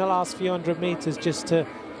use it in the last few hundred meters just to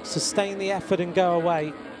sustain the effort and go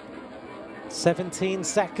away. 17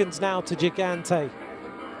 seconds now to Gigante.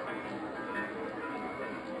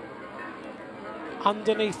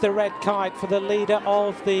 Underneath the red kite for the leader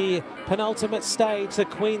of the penultimate stage, the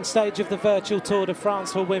Queen stage of the virtual Tour de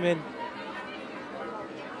France for women.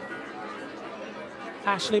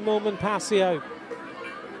 Ashley Moolman-Pasio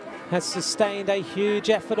has sustained a huge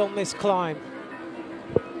effort on this climb.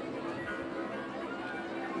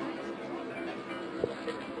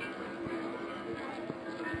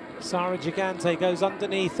 Sara Gigante goes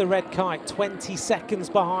underneath the red kite, 20 seconds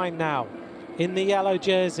behind now in the yellow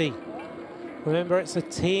jersey. Remember, it's a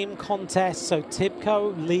team contest, so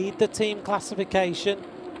Tibco lead the team classification.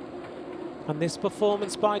 And this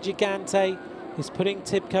performance by Gigante is putting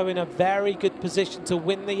Tibco in a very good position to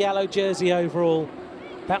win the yellow jersey overall.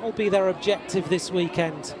 That will be their objective this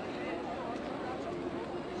weekend.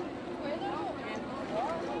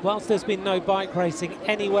 Whilst there's been no bike racing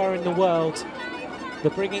anywhere in the world,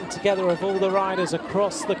 the bringing together of all the riders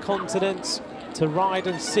across the continent to ride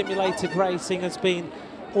and simulated racing has been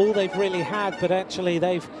all they've really had, but actually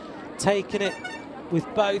they've taken it with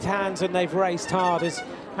both hands and they've raced hard as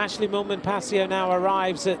Ashley Moolman-Pasio now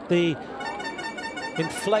arrives at the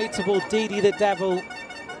inflatable Didi the Devil.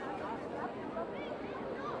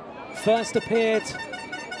 First appeared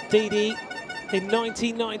Didi in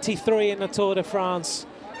 1993 in the Tour de France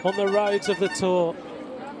on the roads of the Tour.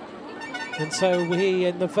 And so we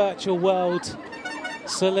in the virtual world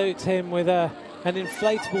salute him with an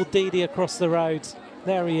inflatable Didi across the road.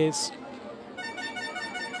 There he is.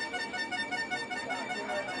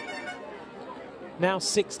 Now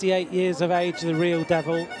 68 years of age, the real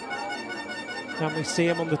devil. And we see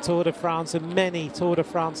him on the Tour de France and many Tour de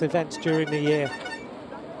France events during the year.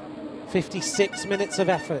 56 minutes of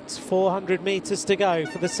effort, 400 meters to go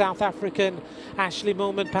for the South African Ashley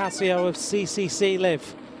Moolman-Pasio of CCC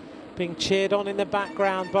Live. Being cheered on in the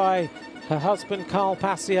background by her husband Carl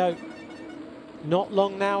Pasio. Not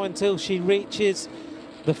long now until she reaches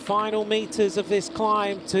the final meters of this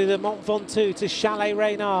climb to the Mont Ventoux, to Chalet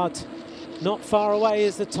Reynard. Not far away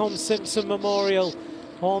is the Tom Simpson Memorial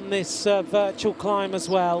on this virtual climb as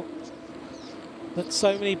well, that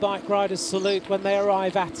so many bike riders salute when they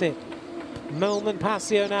arrive at it.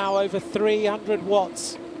 Moolman-Pasio now over 300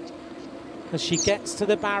 watts as she gets to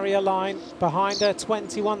the barrier line. Behind her,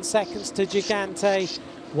 21 seconds to Gigante.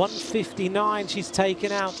 1:59 she's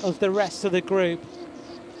taken out of the rest of the group.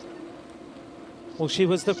 Well, she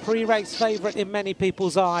was the pre-race favourite in many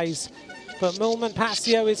people's eyes, but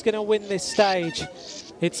Moolman-Pasio is going to win this stage.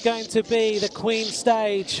 It's going to be the Queen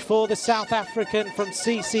stage for the South African from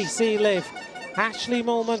CCC Live. Ashley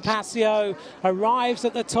Moolman-Pasio arrives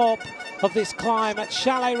at the top of this climb at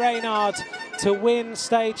Chalet Reynard to win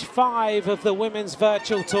stage 5 of the Women's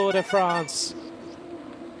Virtual Tour de France.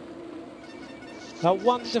 A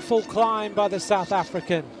wonderful climb by the South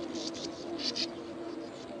African.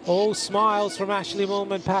 All smiles from Ashley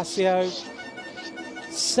Moolman-Pasio.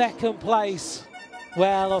 Second place,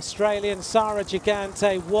 well, Australian Sara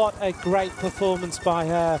Gigante, what a great performance by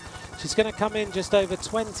her. She's going to come in just over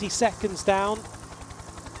 20 seconds down.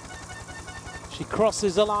 She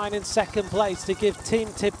crosses the line in second place to give Team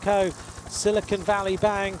Tibco Silicon Valley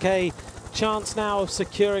Bank a chance now of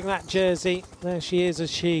securing that jersey. There she is as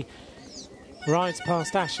she rides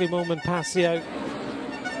past Ashley Moolman-Pasio.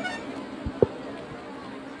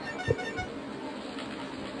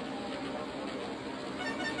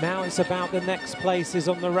 Now it's about the next places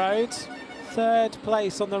on the road. Third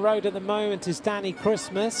place on the road at the moment is Danny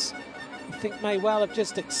Christmas. I think may well have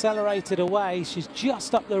just accelerated away. She's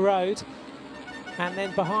just up the road. And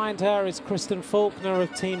then behind her is Kristen Faulkner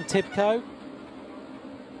of Team Tibco.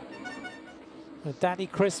 And Danny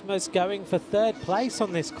Christmas going for third place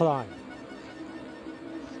on this climb.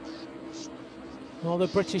 Well, the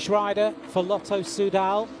British rider for Lotto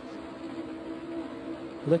Soudal.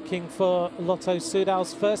 Looking for Lotto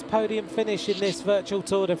Soudal's first podium finish in this Virtual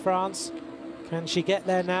Tour de France. Can she get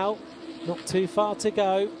there now? Not too far to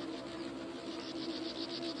go.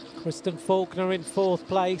 Kristen Faulkner in fourth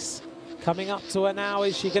place. Coming up to her now,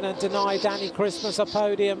 is she going to deny Danny Christmas a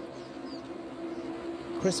podium?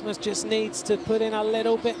 Christmas just needs to put in a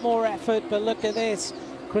little bit more effort, but look at this.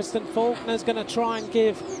 Kristen Faulkner's going to try and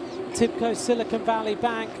give Tibco Silicon Valley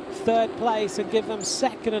Bank third place and give them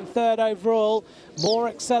second and third overall. More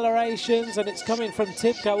accelerations, and it's coming from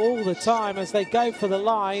Tibco all the time as they go for the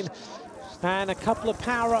line. And a couple of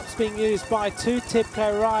power-ups being used by two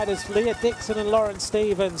Tibco riders, Leah Dixon and Lauren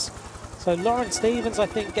Stevens. So Lauren Stevens, I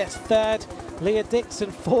think, gets third, Leah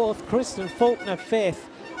Dixon fourth, Kristen Faulkner fifth.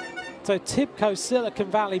 So Tibco Silicon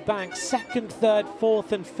Valley Bank second, third,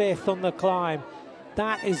 fourth and fifth on the climb.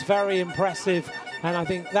 That is very impressive, and I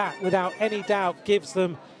think that, without any doubt, gives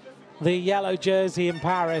them the yellow jersey in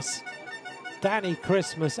Paris. Danny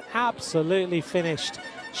Christmas absolutely finished.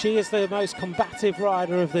 She is the most combative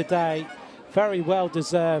rider of the day. Very well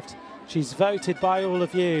deserved. She's voted by all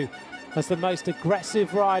of you as the most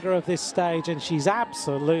aggressive rider of this stage, and she's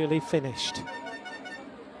absolutely finished.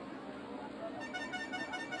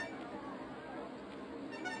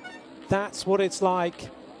 That's what it's like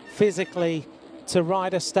physically to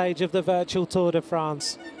ride a stage of the Virtual Tour de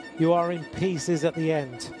France. You are in pieces at the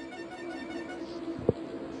end.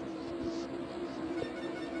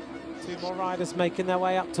 Two more riders making their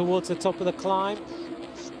way up towards the top of the climb.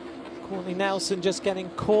 Courtney Nelson just getting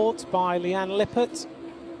caught by Leanne Lippert.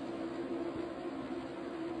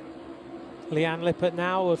 Leanne Lippert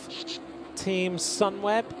now of Team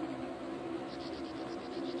Sunweb,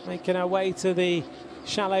 making her way to the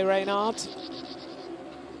Chalet Reynard.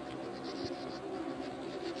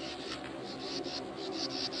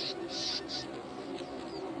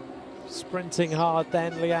 Sprinting hard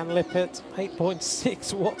then, Leanne Lippert,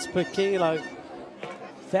 8.6 watts per kilo.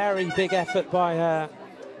 Very big effort by her.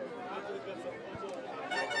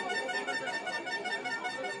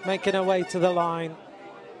 Making her way to the line.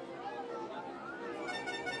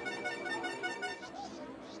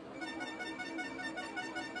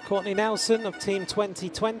 Courtney Nelson of Team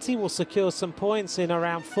 2020 will secure some points in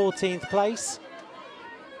around 14th place.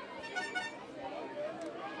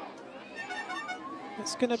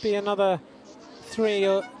 It's going to be another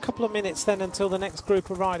a couple of minutes then until the next group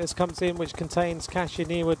of riders comes in, which contains Kasia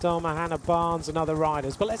Niewiadoma, Hannah Barnes and other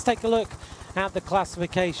riders. But let's take a look at the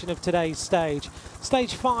classification of today's stage.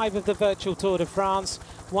 Stage 5 of the Virtual Tour de France,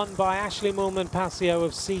 won by Ashley Moolman-Pasio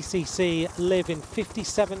of CCC Live in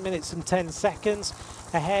 57 minutes and 10 seconds,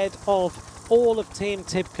 ahead of all of Team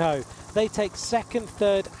Tibco. They take second,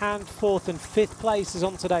 third and fourth and fifth places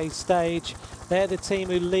on today's stage. They're the team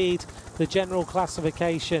who lead the general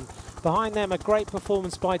classification. Behind them, a great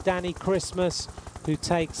performance by Danny Christmas, who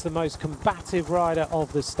takes the most combative rider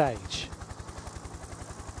of the stage.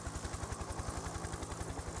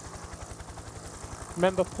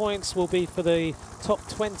 Remember, points will be for the top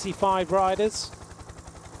 25 riders.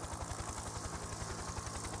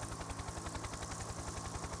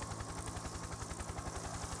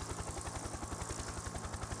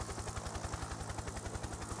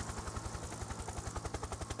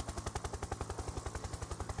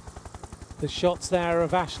 The shots there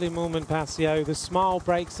of Ashley Moolman-Pasio. The smile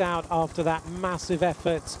breaks out after that massive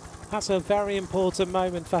effort. That's a very important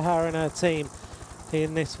moment for her and her team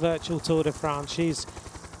in this Virtual Tour de France. She's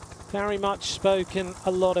Very much spoken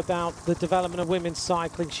a lot about the development of women's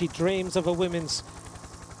cycling. She dreams of a women's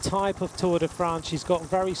type of Tour de France. She's got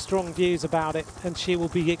very strong views about it, and she will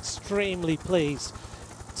be extremely pleased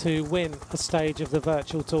to win a stage of the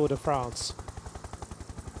virtual Tour de France.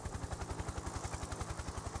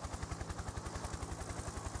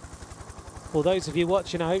 Well, those of you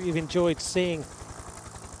watching, I hope you've enjoyed seeing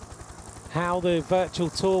how the virtual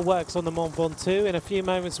tour works on the Mont Ventoux. In a few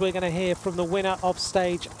moments, we're going to hear from the winner of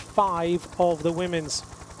stage 5 of the women's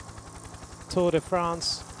Tour de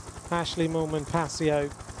France, Ashley Moolman-Pasio.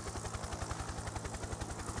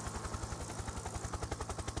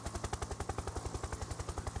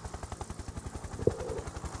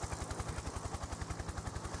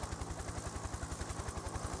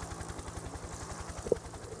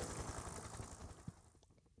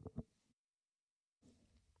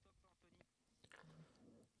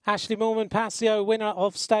 Ashley Moolman-Pasio, winner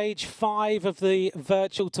of stage 5 of the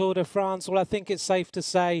virtual Tour de France. Well, I think it's safe to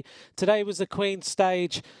say today was the Queen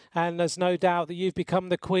stage, and there's no doubt that you've become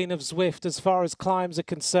the Queen of Zwift as far as climbs are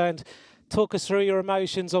concerned. Talk us through your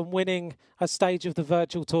emotions on winning a stage of the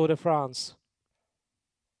virtual Tour de France.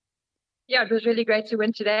 Yeah, it was really great to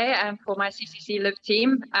win today for my CCC Live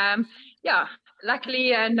team. Yeah,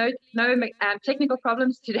 luckily no technical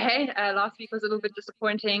problems today. Last week was a little bit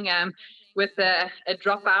disappointing with a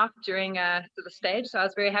dropout during the stage. So I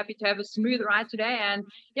was very happy to have a smooth ride today, and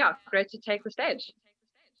yeah, great to take the stage.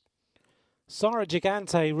 Sara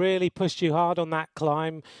Gigante really pushed you hard on that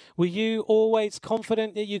climb. Were you always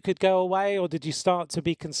confident that you could go away, or did you start to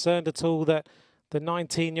be concerned at all that the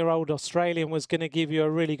 19-year-old Australian was going to give you a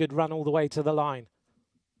really good run all the way to the line?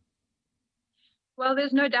 Well,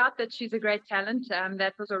 there's no doubt that she's a great talent.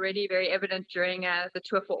 That was already very evident during the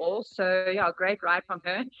Tour for All. So, yeah, great ride from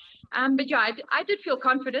her. But, yeah, I did feel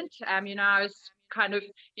confident. You know, I was kind of,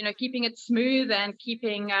 you know, keeping it smooth and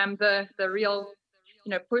keeping the real, you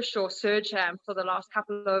know, push or surge for the last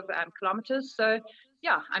couple of kilometers. So,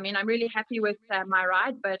 yeah, I mean, I'm really happy with my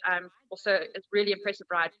ride, but also it's really impressive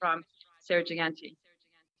ride from Sara Gigante.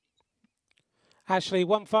 Ashley,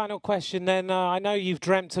 one final question then. I know you've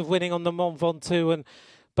dreamt of winning on the Mont Ventoux, and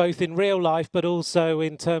both in real life but also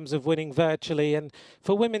in terms of winning virtually. And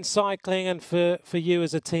for women's cycling and for you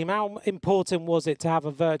as a team, how important was it to have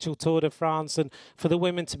a virtual Tour de France and for the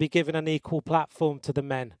women to be given an equal platform to the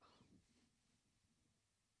men?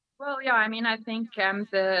 Well, yeah, I mean, I think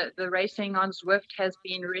the racing on Zwift has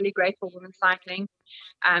been really great for women's cycling.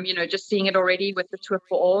 You know, just seeing it already with the Tour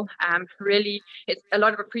for All, really, it's a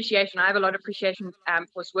lot of appreciation. I have a lot of appreciation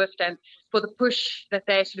for Zwift and for the push that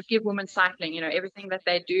they sort of give women's cycling. You know, everything that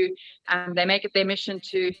they do, they make it their mission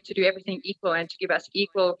to do everything equal and to give us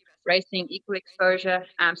equal racing, equal exposure.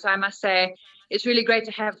 So I must say, it's really great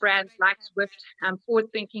to have brands like Zwift,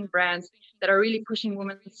 forward-thinking brands that are really pushing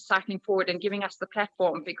women's cycling forward and giving us the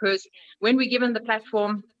platform. Because when we're given the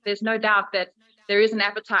platform, there's no doubt that there is an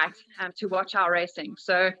appetite to watch our racing.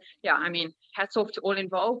 So, yeah, I mean, hats off to all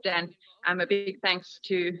involved, and a big thanks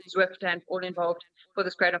to Zwift and all involved for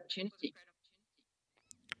this great opportunity.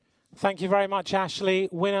 Thank you very much, Ashley.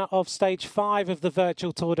 Winner of stage 5 of the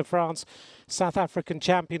virtual Tour de France, South African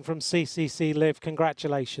champion from CCC Live.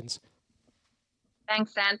 Congratulations.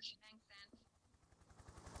 Thanks, Sant.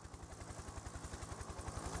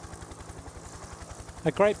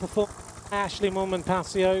 A great performance, Ashley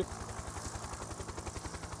Moolman-Pasio.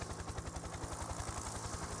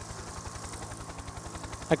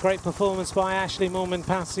 A great performance by Ashley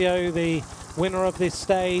Moolman-Pasio, the winner of this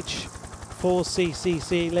stage for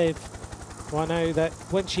CCC Live. Well, I know that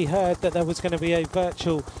when she heard that there was going to be a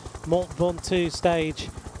virtual Mont Ventoux stage,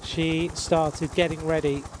 she started getting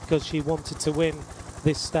ready because she wanted to win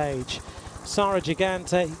this stage. Sara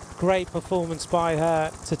Gigante, great performance by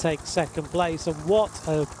her to take second place, and what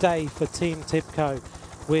a day for Team Tipco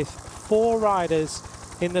with 4 riders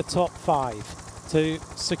in the top 5 to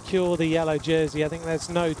secure the yellow jersey. I think there's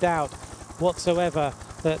no doubt whatsoever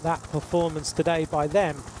that that performance today by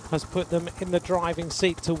them has put them in the driving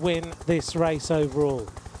seat to win this race overall.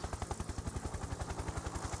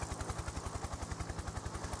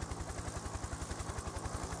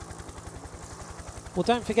 Well,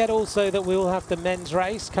 don't forget also that we will have the men's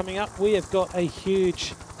race coming up. We have got a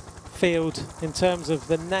huge field in terms of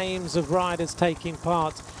the names of riders taking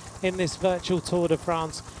part in this virtual Tour de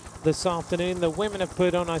France this afternoon. The women have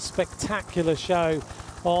put on a spectacular show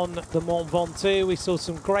on the Mont Ventoux. We saw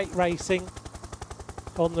some great racing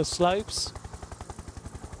on the slopes.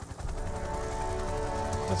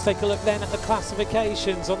 Let's take a look then at the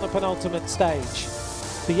classifications on the penultimate stage.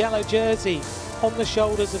 The yellow jersey on the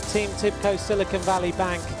shoulders of Team Tipco Silicon Valley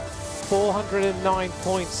Bank, 409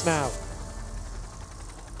 points now.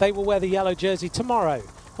 They will wear the yellow jersey tomorrow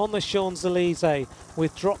on the Champs-Élysées,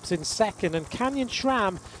 with Drops in second, and Canyon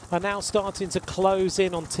SRAM are now starting to close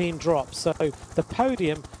in on Team Drops, so the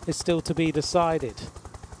podium is still to be decided.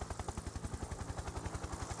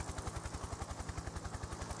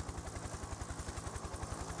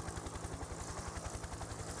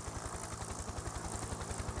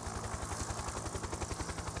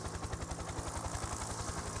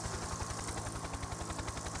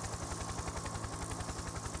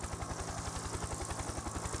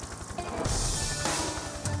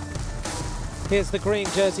 Here's the green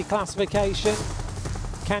jersey classification.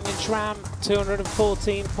 Canyon SRAM,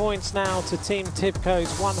 214 points now to Team Tibco's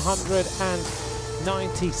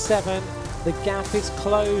 197. The gap is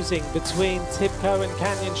closing between Tibco and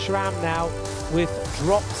Canyon SRAM now, with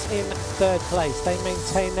Drops in third place. They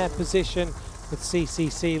maintain their position with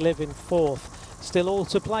CCC Live in fourth. Still all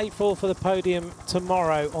to play for the podium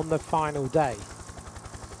tomorrow on the final day.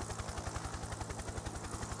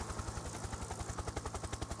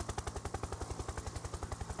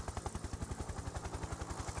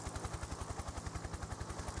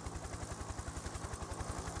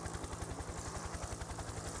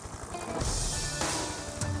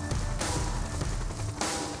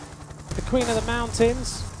 Queen of the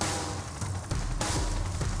Mountains.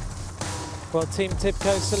 Well, Team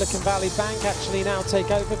Tibco Silicon Valley Bank actually now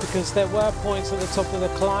take over because there were points at the top of the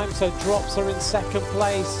climb, so Drops are in second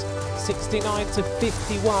place, 69 to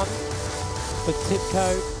 51 for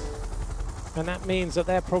Tibco, and that means that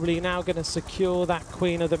they're probably now going to secure that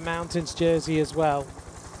Queen of the Mountains jersey as well.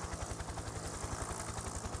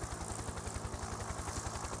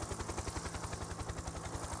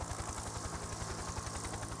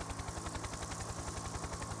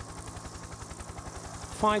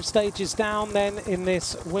 Five stages down then in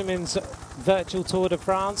this women's virtual Tour de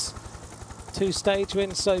France. 2 stage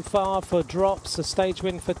wins so far for Drops, a stage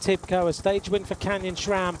win for Tibco, a stage win for Canyon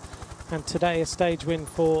SRAM, and today a stage win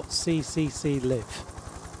for CCC Live.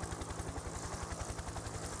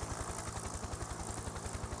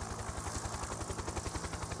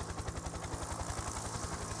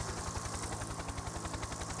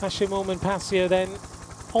 Ashley Moolman-Pasio then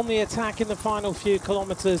on the attack in the final few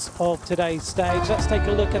kilometres of today's stage. Let's take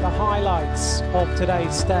a look at the highlights of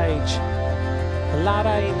today's stage. The La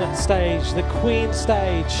Reine stage, the Queen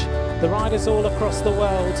stage, the riders all across the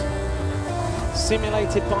world,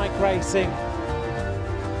 simulated bike racing.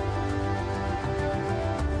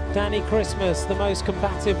 Danny Christmas, the most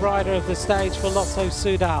combative rider of the stage for Lotto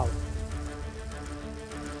Soudal.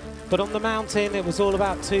 But on the mountain, it was all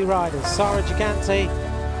about 2 riders, Sara Gigante,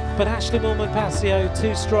 but Ashley Moolman-Pasio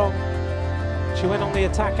too strong. She went on the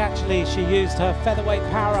attack actually, she used her featherweight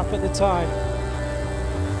power up at the time.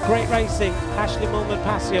 Great racing, Ashley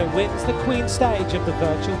Moolman-Pasio wins the Queen stage of the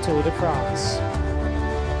virtual Tour de France.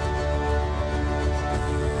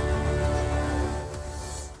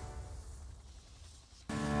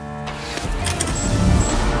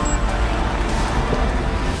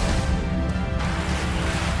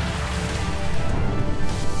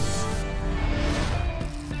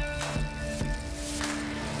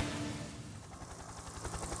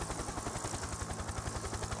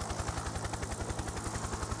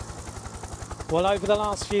 Well, over the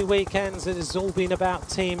last few weekends, it has all been about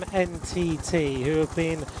Team NTT, who have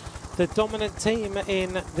been the dominant team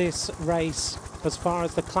in this race as far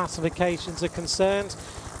as the classifications are concerned.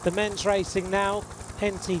 The men's racing now,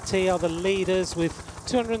 NTT are the leaders with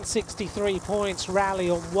 263 points, Rally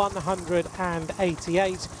on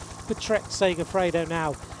 188, with Trek Segafredo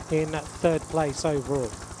now in third place overall.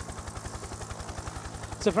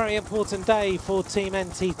 It's a very important day for Team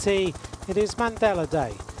NTT. It is Mandela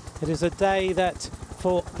Day. It is a day that,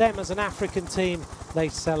 for them as an African team, they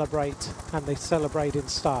celebrate, and they celebrate in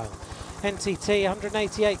style. NTT,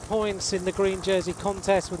 188 points in the green jersey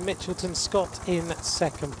contest, with Mitchelton Scott in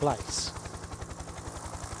second place.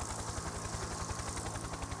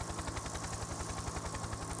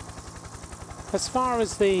 As far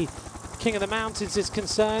as the King of the Mountains is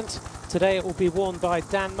concerned, today it will be worn by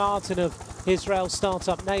Dan Martin of Israel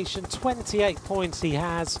Startup Nation. 28 points he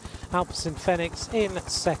has. Alpecin Phoenix in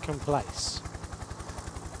second place.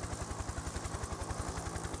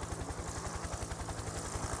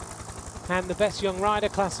 And the best young rider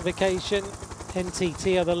classification,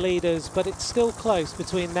 NTT are the leaders, but it's still close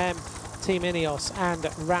between them, Team Ineos, and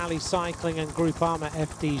Rally Cycling and Groupama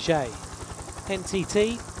FDJ.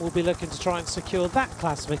 NTT will be looking to try and secure that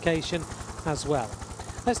classification as well.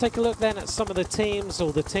 Let's take a look then at some of the teams,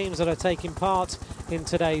 or the teams that are taking part in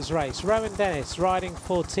today's race. Rowan Dennis riding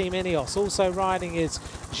for Team Ineos. Also riding is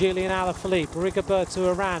Julian Alaphilippe,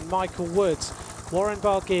 Rigoberto Urán, Michael Woods, Warren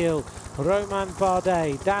Barguil, Romain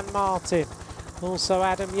Bardet, Dan Martin, also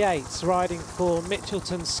Adam Yates riding for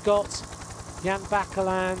Mitchelton Scott, Jan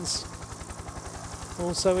Bakelans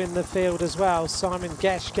also in the field as well, Simon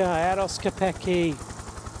Geschke, Eros Kopecky,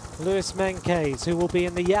 Lewis Menkes, who will be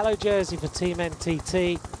in the yellow jersey for Team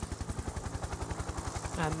NTT.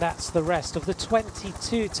 And that's the rest of the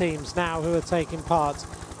 22 teams now who are taking part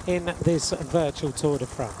in this virtual Tour de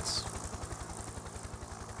France.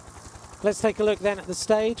 Let's take a look then at the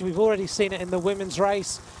stage. We've already seen it in the women's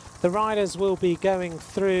race. The riders will be going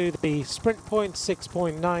through the sprint point,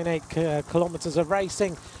 6.98 kilometres of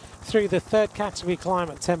racing, through the third category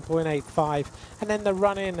climb at 10.85, and then the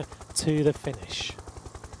run-in to the finish.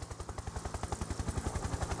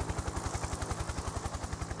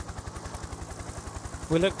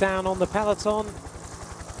 We look down on the peloton,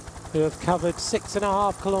 who have covered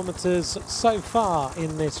 6.5 kilometres so far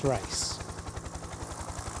in this race.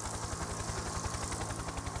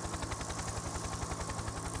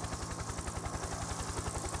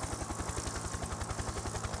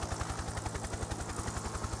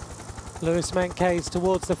 Lewis Menkes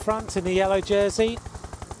towards the front in the yellow jersey,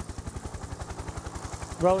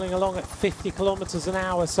 rolling along at 50 kilometres an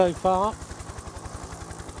hour so far.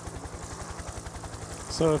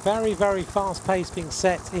 So a very, very fast pace being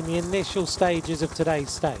set in the initial stages of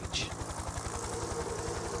today's stage.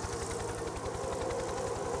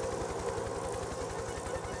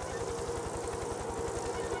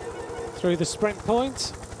 Through the sprint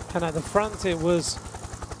point, and at the front it was,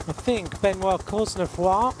 I think, Benoit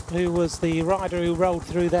Cosnefroy, who was the rider who rolled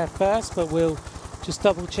through there first, but we'll just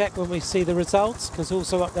double check when we see the results, because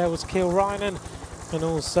also up there was Kiel Reinen, and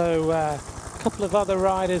also a couple of other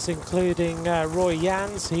riders, including Roy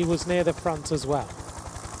Jans. He was near the front as well.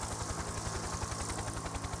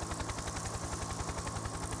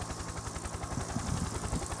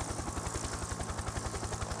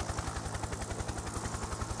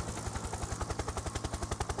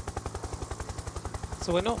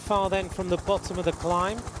 So we're not far then from the bottom of the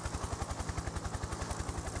climb.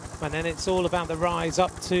 And then it's all about the rise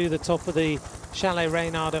up to the top of the Chalet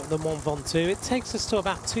Reynard at the Mont Ventoux. It takes us to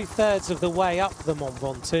about 2/3 of the way up the Mont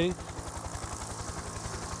Ventoux.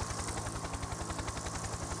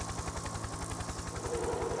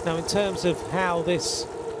 Now, in terms of how this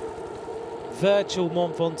virtual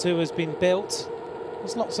Mont Ventoux has been built,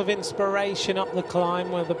 there's lots of inspiration up the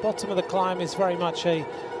climb, where the bottom of the climb is very much a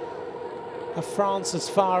France as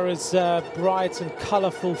far as bright and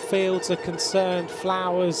colourful fields are concerned,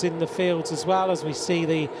 flowers in the fields as well, as we see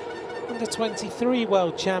the under-23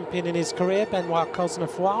 world champion in his career, Benoit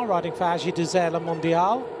Cosnefroy, riding for AG Dessert Le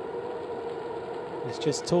Mondial. He's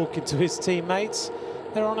just talking to his teammates.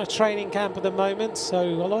 They're on a training camp at the moment, so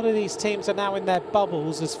a lot of these teams are now in their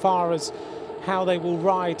bubbles as far as how they will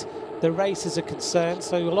ride the races are concerned.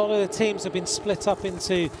 So a lot of the teams have been split up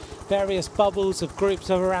into various bubbles of groups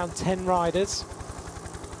of around 10 riders.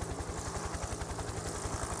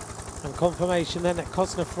 And confirmation then that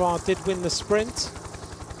Cosnefroy did win the sprint.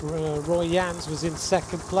 Roy Jans was in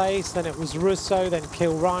second place, then it was Russo, then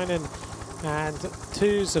Kiel Reinen, and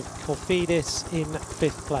twos of Cofidis in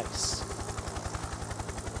 5th place.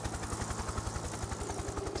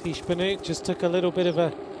 Tish Benoot just took a little bit of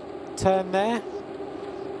a turn there.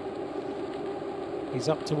 He's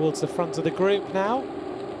up towards the front of the group now.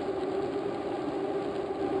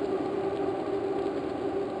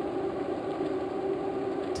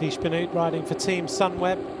 Tish Benoot riding for Team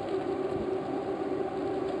Sunweb.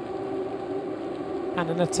 And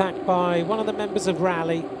an attack by one of the members of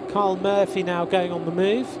Rally, Carl Murphy, now going on the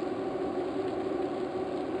move.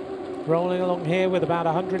 Rolling along here with about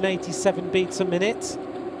 187 beats a minute.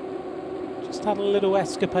 Just had a little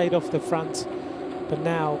escapade off the front, but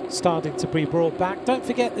now starting to be brought back. Don't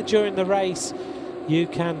forget that during the race you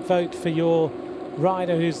can vote for your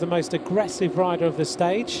rider who's the most aggressive rider of the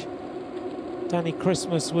stage. Danny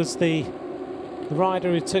Christmas was the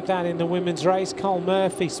rider who took that in the women's race. Carl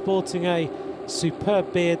Murphy sporting a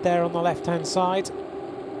superb beard there on the left hand side.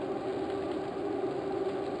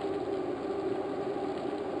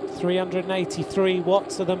 383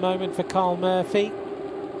 watts at the moment for Carl Murphy.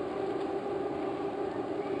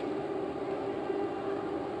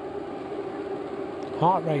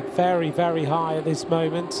 Heart rate very, very high at this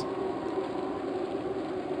moment.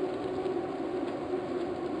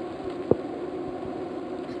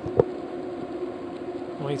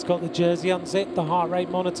 Well, he's got the jersey unzipped. The heart rate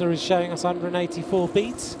monitor is showing us 184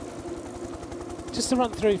 beats. Just to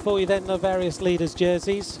run through for you then the various leaders'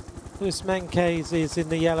 jerseys. Lewis Menkes is in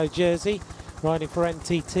the yellow jersey, riding for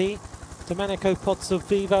NTT. Domenico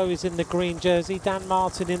Pozzovivo is in the green jersey. Dan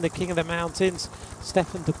Martin in the King of the Mountains.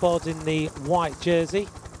 Stefan de Bod in the white jersey.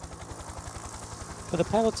 But the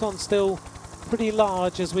peloton still pretty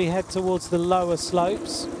large as we head towards the lower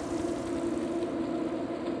slopes.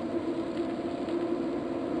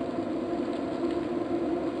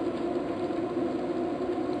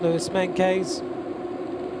 Luis Menkes,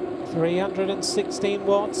 316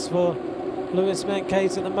 watts for Luis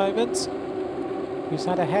Menkes at the moment, who's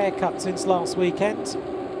had a haircut since last weekend.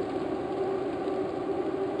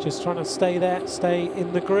 Just trying to stay there, stay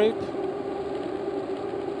in the group.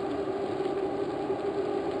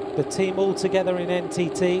 The team all together in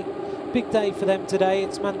NTT. Big day for them today,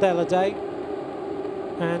 it's Mandela Day.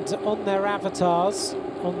 And on their avatars,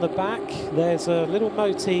 on the back, there's a little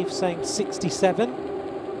motif saying 67.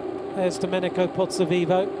 There's Domenico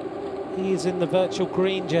Pozzovivo. He's in the virtual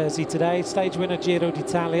green jersey today, stage winner Giro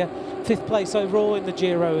d'Italia. 5th place overall in the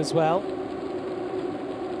Giro as well.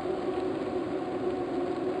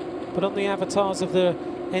 But on the avatars of the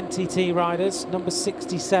NTT riders, number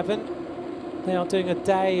 67, they are doing a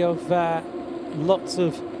day of lots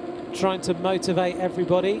of trying to motivate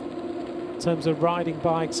everybody in terms of riding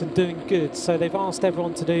bikes and doing good. So they've asked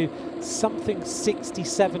everyone to do something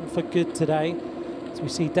 67 for good today. So we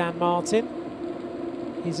see Dan Martin.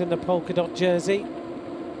 He's in the polka dot jersey.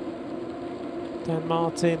 Dan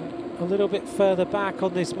Martin a little bit further back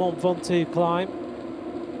on this Mont Ventoux climb.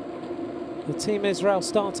 The Team Israel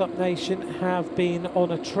Startup Nation have been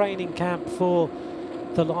on a training camp for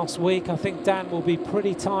the last week. I think Dan will be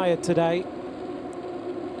pretty tired today.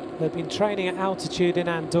 They've been training at altitude in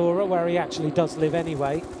Andorra, where he actually does live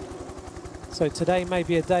anyway. So today may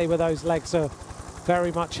be a day where those legs are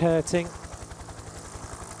very much hurting.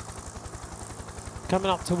 Coming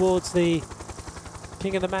up towards the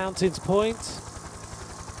King of the Mountains point.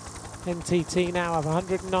 NTT now have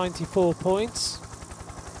 194 points.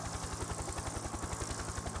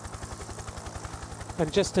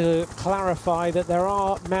 And just to clarify that there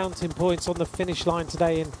are mountain points on the finish line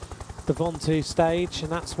today in the Ventoux stage,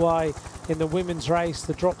 and that's why in the women's race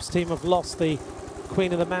the Drops team have lost the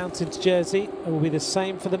Queen of the Mountains jersey. It will be the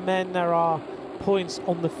same for the men. There are points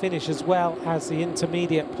on the finish as well as the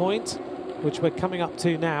intermediate point, which we're coming up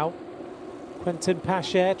to now. Quentin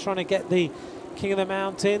Pacher trying to get the King of the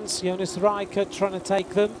Mountains. Jonas Reichert trying to take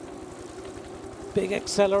them. Big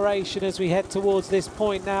acceleration as we head towards this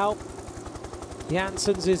point now.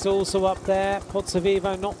 Janssens is also up there.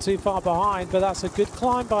 Pozzovivo not too far behind, but that's a good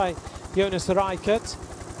climb by Jonas Reichert.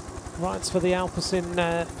 Rides for the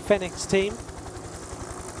Alpecin Phoenix team.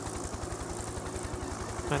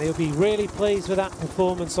 And he'll be really pleased with that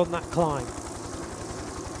performance on that climb.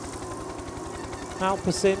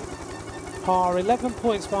 Alpecin are 11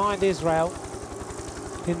 points behind Israel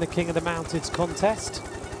in the King of the Mountains contest.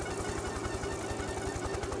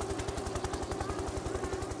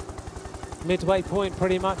 Midway point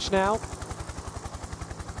pretty much now.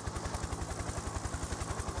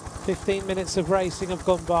 15 minutes of racing have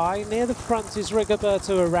gone by. Near the front is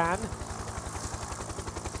Rigoberto Urán.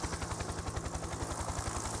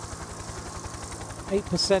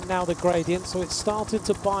 %, now the gradient, so it's started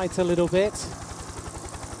to bite a little bit.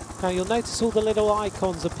 Now you'll notice all the little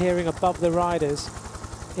icons appearing above the riders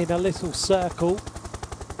in a little circle,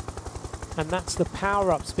 and that's the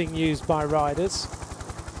power-ups being used by riders.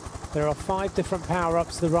 There are 5 different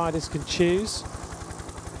power-ups the riders can choose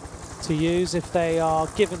to use if they are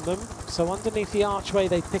given them. So underneath the archway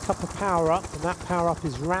they pick up a power-up, and that power-up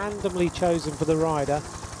is randomly chosen for the rider.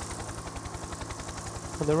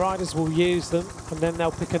 And the riders will use them, and then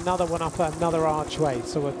they'll pick another one up at another archway.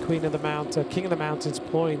 So a King of the Mountains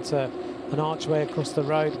point, an archway across the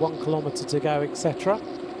road, 1 kilometre to go, etc.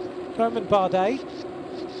 Romain Bardet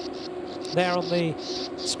there on the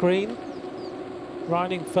screen,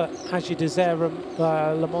 riding for Agi Désert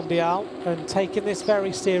Le Mondial, and taking this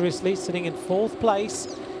very seriously, sitting in 4th place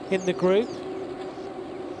in the group.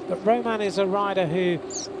 But Romain is a rider who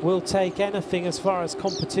will take anything as far as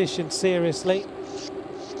competition seriously.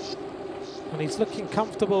 And he's looking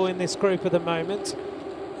comfortable in this group at the moment.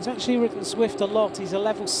 He's actually ridden Zwift a lot. He's a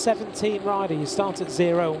level 17 rider. You start at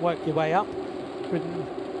 0 and work your way up. Ridden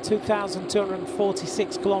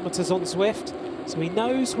 2,246 kilometres on Zwift. So he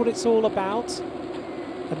knows what it's all about.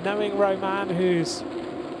 And knowing Romain, who's,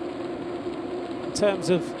 in terms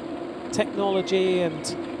of technology and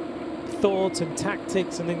thought and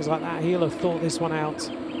tactics and things like that, he'll have thought this one out.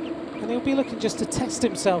 And he'll be looking just to test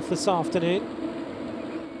himself this afternoon.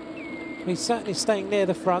 He's certainly staying near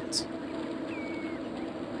the front.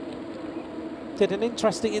 Did an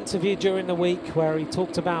interesting interview during the week where he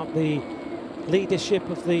talked about the leadership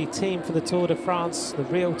of the team for the Tour de France, the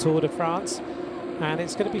real Tour de France. And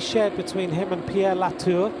it's going to be shared between him and Pierre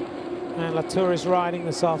Latour. And Latour is riding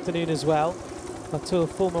this afternoon as well. to a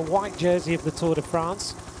former white jersey of the Tour de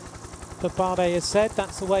France. But Bardet has said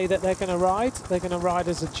that's the way that they're going to ride. They're going to ride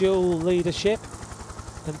as a dual leadership.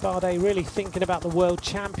 And Bardet really thinking about the World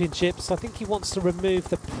Championships. I think he wants to remove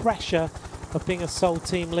the pressure of being a sole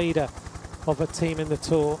team leader of a team in the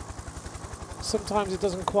Tour. Sometimes it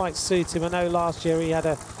doesn't quite suit him. I know last year he had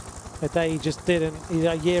a day he just didn't,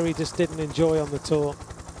 a year he just didn't enjoy on the Tour.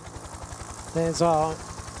 There's our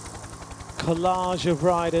collage of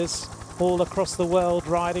riders all across the world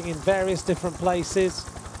riding in various different places,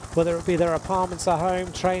 whether it be their apartments at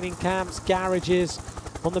home, training camps, garages,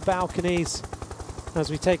 on the balconies, as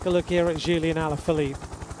we take a look here at Julian Alaphilippe.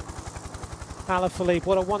 Alaphilippe,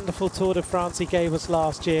 what a wonderful Tour de France he gave us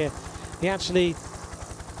last year. He actually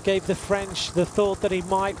gave the French the thought that he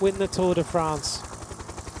might win the Tour de France.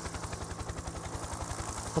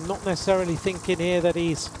 I'm not necessarily thinking here that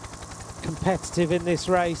he's competitive in this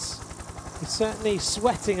race. He's certainly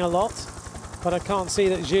sweating a lot, but I can't see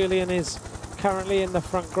that Julian is currently in the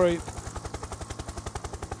front group.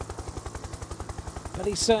 But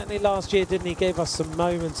he certainly last year, didn't he, gave us some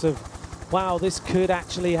moments of, wow, this could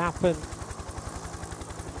actually happen.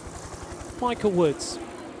 Michael Woods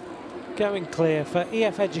going clear for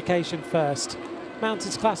EF Education first.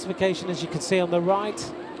 Mountains classification, as you can see on the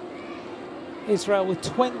right. Israel with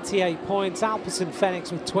 28 points, Alpecin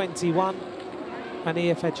Fenix with 21, and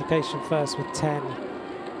EF Education first with 10.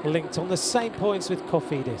 Linked on the same points with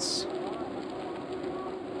Cofidis.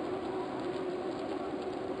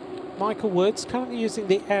 Michael Woods currently using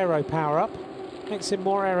the aero power-up. Makes him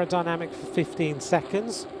more aerodynamic for 15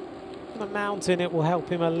 seconds. On the mountain it will help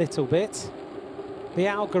him a little bit. The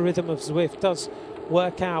algorithm of Zwift does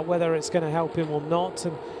work out whether it's going to help him or not.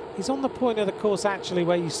 And he's on the point of the course actually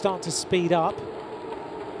where you start to speed up.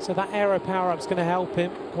 So that aero power-up is going to help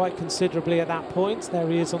him quite considerably at that point. There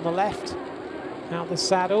he is on the left, out the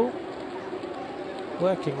saddle.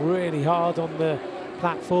 Working really hard on the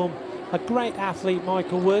platform. A great athlete,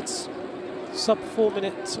 Michael Woods. Sub 4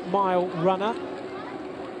 minute mile runner.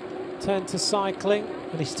 Turned to cycling,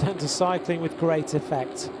 and he's turned to cycling with great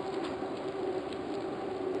effect.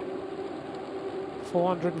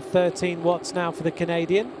 413 watts now for the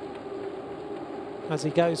Canadian, as he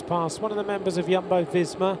goes past one of the members of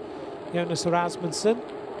Jumbo-Visma, Jonas Rasmussen.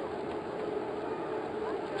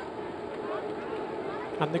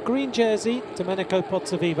 And the green jersey, Domenico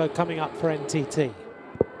Pozzovivo, coming up for NTT.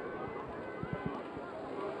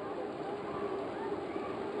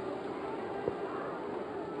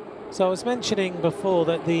 So I was mentioning before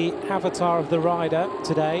that the avatar of the rider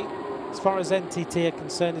today, as far as NTT are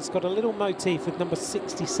concerned, it's got a little motif with number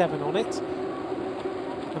 67 on it.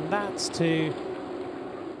 And that's to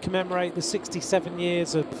commemorate the 67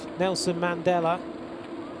 years of Nelson Mandela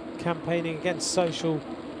campaigning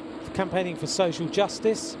for social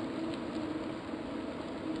justice.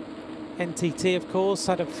 NTT, of course,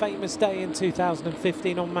 had a famous day in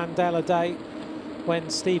 2015 on Mandela Day, when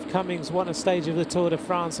Steve Cummings won a stage of the Tour de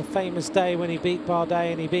France. A famous day when he beat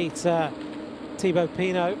Bardet and he beat Thibaut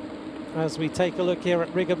Pinot. As we take a look here at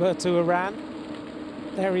Rigoberto Urán,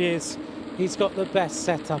 there he is. He's got the best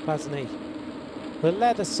setup, hasn't he? The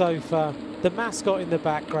leather sofa, the mascot in the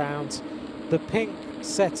background, the pink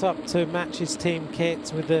setup to match his team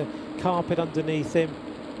kit with the carpet underneath him.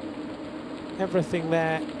 Everything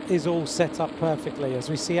there is all set up perfectly. As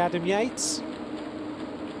we see Adam Yates,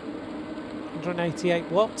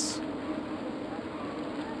 188 watts.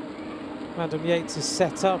 Adam Yates is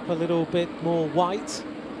set up a little bit more white.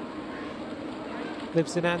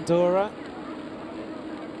 Lives in Andorra.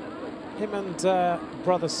 Him and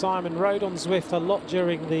brother Simon rode on Zwift a lot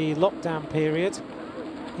during the lockdown period.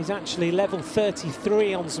 He's actually level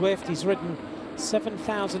 33 on Zwift. He's ridden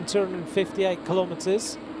 7,258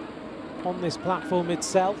 kilometers on this platform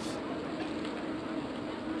itself.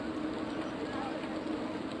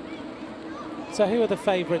 So who are the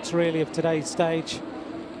favourites really of today's stage?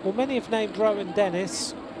 Well, many have named Rowan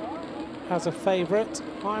Dennis as a favourite.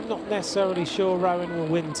 I'm not necessarily sure Rowan will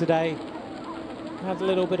win today. I had a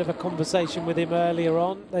little bit of a conversation with him earlier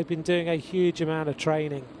on. They've been doing a huge amount of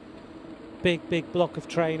training. Big block of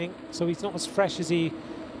training. So he's not as fresh as he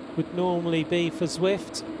would normally be for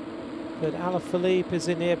Zwift. But Alaphilippe is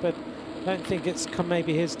in here, but I don't think it's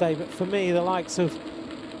maybe his day. But for me, the likes of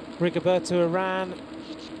Rigoberto Urán,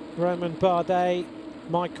 Romain Bardet,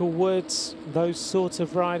 Michael Woods, those sorts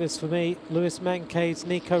of riders for me, Luis Menkes,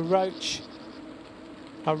 Nico Roach,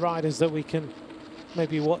 are riders that we can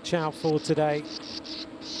maybe watch out for today.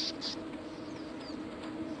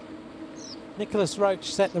 Nicolas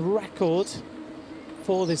Roach set the record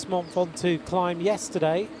for this Mont Ventoux climb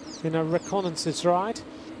yesterday in a reconnaissance ride.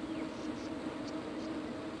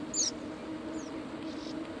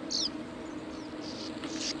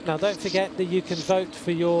 Now, don't forget that you can vote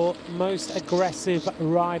for your most aggressive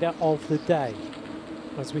rider of the day.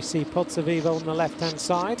 As we see Pozzovivo on the left-hand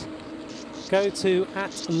side. Go to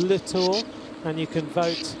 @LeTour and you can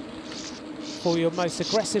vote for your most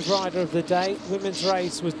aggressive rider of the day. Women's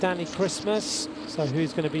race was Danny Christmas. So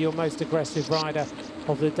who's going to be your most aggressive rider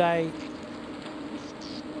of the day?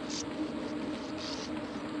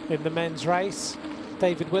 In the men's race,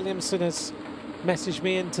 David Williamson has messaged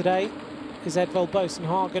me in today. Is Edvald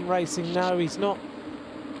Bosenhagen racing? No, he's not.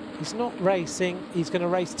 He's not racing. He's going to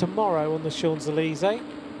race tomorrow on the Champs-Élysées.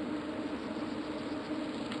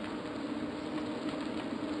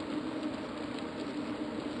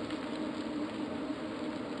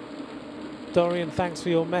 Dorian, thanks for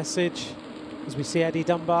your message. As we see Eddie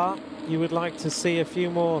Dunbar, you would like to see a few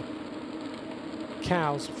more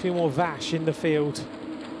cows, a few more vache in the field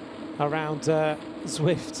around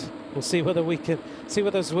Zwift. We'll see whether we can see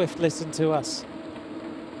whether Zwift listen to us.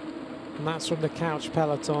 And that's from the Couch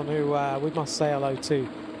Peloton, who we must say hello to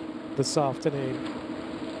this afternoon.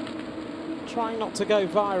 Trying not to go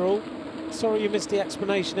viral. Sorry you missed the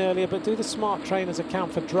explanation earlier, but do the smart trainers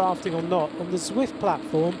account for drafting or not? On the Zwift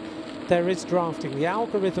platform, there is drafting. The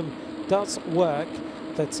algorithm does work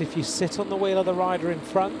that if you sit on the wheel of the rider in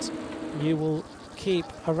front, you will keep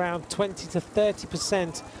around 20 to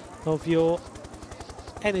 30% of your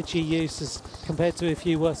energy use as compared to if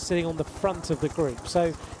you were sitting on the front of the group.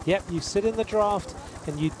 So, yep, you sit in the draft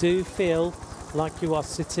and you do feel like you are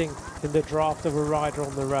sitting in the draft of a rider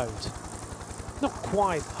on the road. Not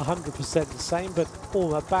quite 100% the same, but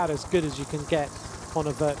all about as good as you can get on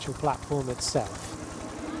a virtual platform itself.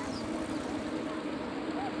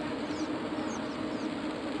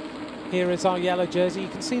 Here is our yellow jersey. You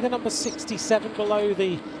can see the number 67 below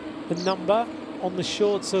the number on the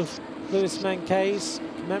shorts of Louis Menkes,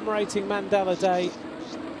 commemorating Mandela Day.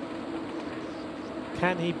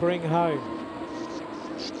 Can he bring home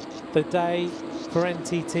the day for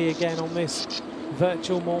NTT again on this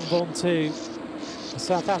virtual Mont Ventoux? The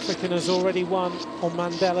South African has already won on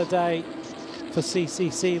Mandela Day for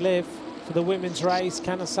CCC Live for the women's race.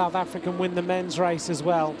 Can a South African win the men's race as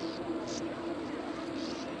well?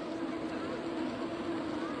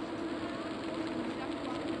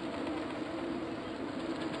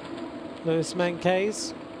 Louis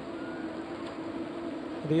Menkes,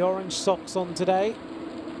 the orange socks on today.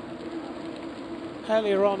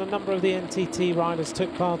 Earlier on, a number of the NTT riders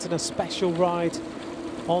took part in a special ride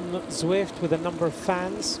on Zwift with a number of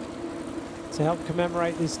fans to help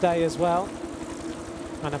commemorate this day as well.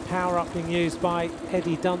 And a power-up being used by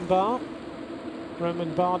Eddie Dunbar.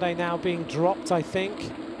 Roman Bardet now being dropped, I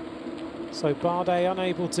think. So Bardet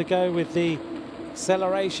unable to go with the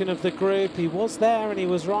acceleration of the group. He was there and he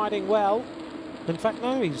was riding well. In fact,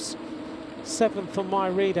 no, he's 7th on my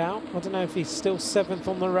readout. I don't know if he's still 7th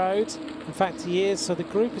on the road. In fact, he is. So the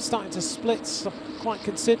group is starting to split quite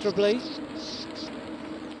considerably.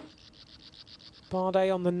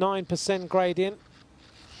 Bardet on the 9% gradient.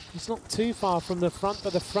 He's not too far from the front,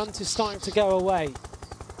 but the front is starting to go away.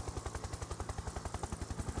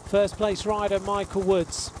 First place rider Michael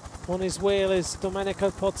Woods. On his wheel is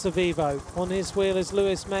Domenico Pozzovivo. On his wheel is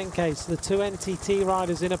Louis Menkes. The two NTT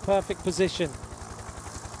riders in a perfect position.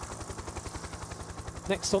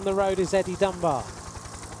 Next on the road is Eddie Dunbar.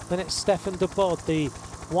 Then it's Stefan de Bod, the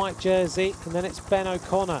white jersey, and then it's Ben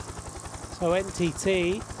O'Connor. So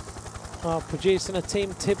NTT are producing a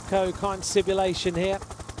Team Tibco kind of simulation here.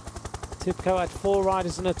 Tibco had 4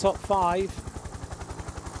 riders in the top 5.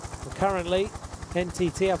 And currently,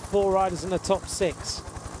 NTT have 4 riders in the top 6.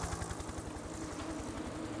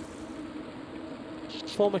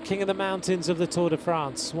 Former King of the Mountains of the Tour de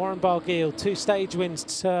France, Warren Barguil, 2 stage wins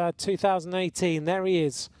 2018. There he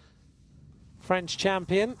is, French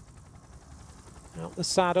champion. Out the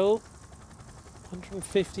saddle,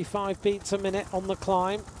 155 beats a minute on the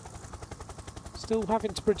climb. Still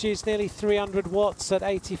having to produce nearly 300 watts at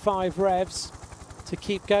 85 revs to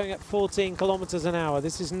keep going at 14 kilometers an hour.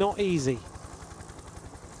 This is not easy.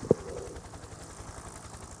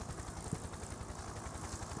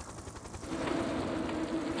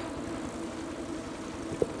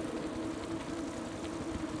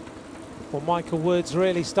 Well, Michael Woods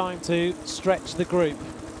really starting to stretch the group.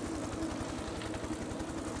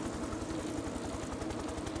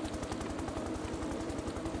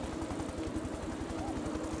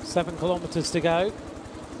 Seven kilometers to go.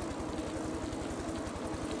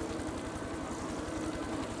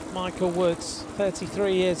 Michael Woods,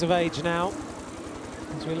 33 years of age now.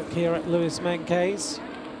 As we look here at Louis Menkes.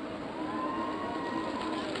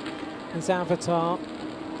 His avatar.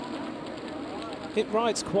 It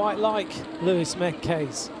rides quite like Louis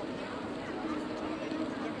Menkes.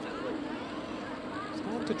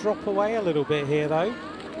 to drop away a little bit here though,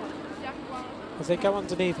 as they go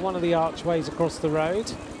underneath one of the archways across the road.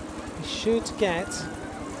 He should get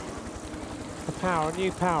a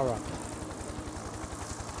new power up.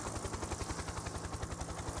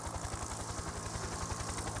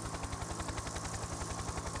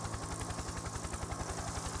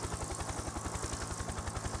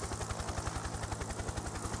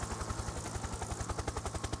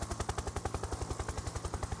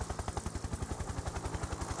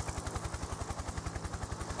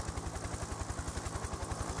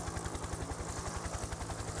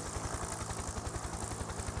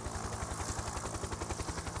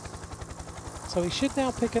 So he should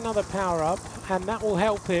now pick another power up, and that will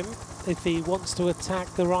help him if he wants to attack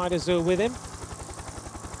the riders who are with him.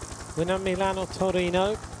 Winner Milano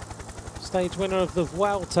Torino, stage winner of the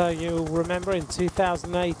Vuelta, you'll remember, in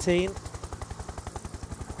 2018.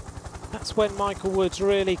 That's when Michael Woods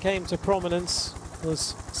really came to prominence.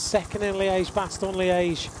 Was second in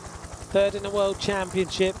Liège-Bastogne-Liège, third in the World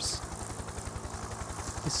Championships.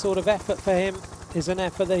 This sort of effort for him is an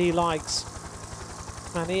effort that he likes.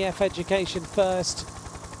 And EF Education first,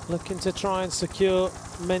 looking to try and secure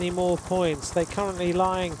many more points. They're currently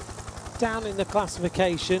lying down in the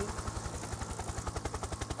classification.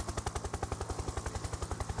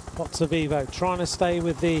 Pozzovivo trying to stay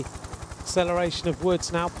with the acceleration of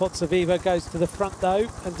Woods now. Pozzovivo goes to the front though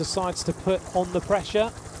and decides to put on the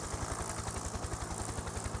pressure.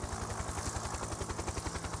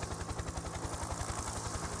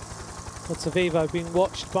 Pozzovivo being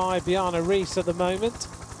watched by Bjarne Riis at the moment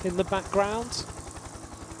in the background.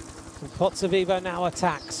 And Pozzovivo now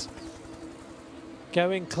attacks.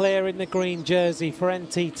 Going clear in the green jersey for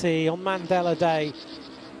NTT on Mandela Day.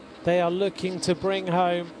 They are looking to bring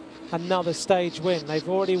home another stage win. They've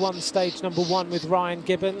already won stage number 1 with Ryan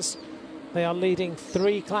Gibbons. They are leading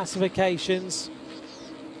 3 classifications.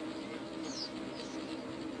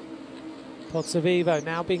 Pozzovivo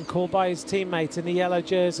now being called by his teammate in the yellow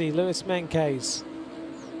jersey, Luis Menkes.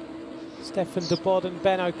 Stefan de Bod and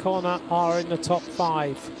Ben O'Connor are in the top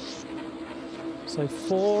 5. So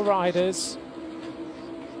 4 riders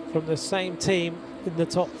from the same team in the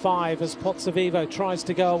top 5 as Pozzovivo tries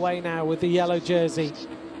to go away now with the yellow jersey.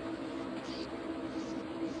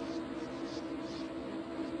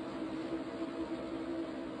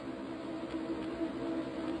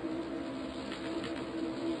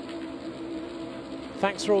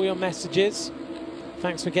 Thanks for all your messages.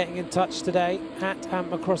 Thanks for getting in touch today. At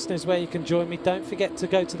 @McCrossan is where you can join me. Don't forget to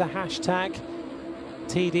go to the hashtag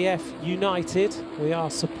TDF United. We are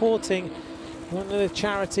supporting one of the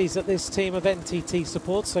charities that this team of NTT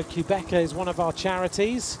supports. So Quebeca is one of our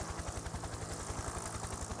charities.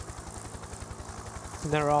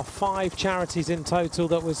 And there are 5 charities in total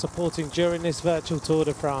that we're supporting during this virtual Tour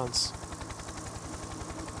de France.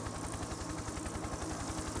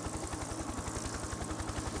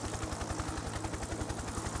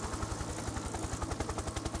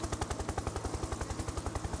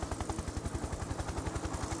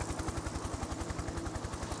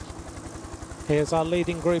 Here's our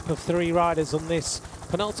leading group of 3 riders on this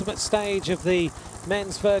penultimate stage of the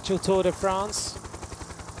men's virtual Tour de France.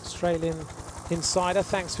 Australian Insider,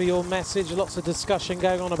 thanks for your message. Lots of discussion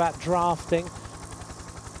going on about drafting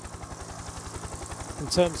in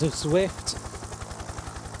terms of Zwift.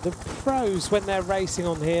 The pros, when they're racing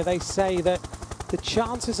on here, they say that the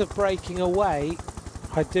chances of breaking away,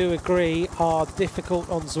 I do agree, are difficult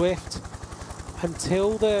on Zwift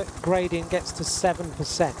until the gradient gets to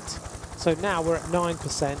 7%. So now we're at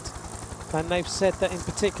 9%, and they've said that in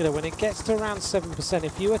particular when it gets to around 7%,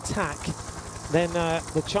 if you attack, then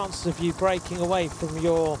the chances of you breaking away from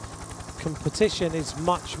your competition is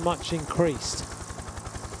much, much increased.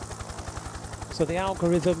 So the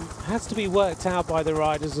algorithm has to be worked out by the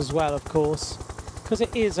riders as well, of course, because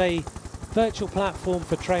it is a virtual platform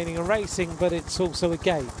for training and racing, but it's also a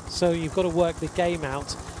game. So you've got to work the game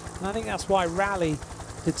out. And I think that's why Rally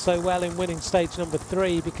did so well in winning stage number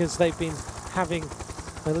 3, because they've been having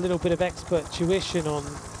a little bit of expert tuition on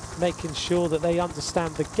making sure that they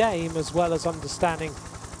understand the game as well as understanding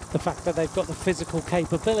the fact that they've got the physical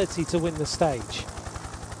capability to win the stage.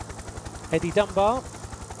 Eddie Dunbar,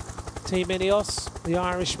 Team Ineos, the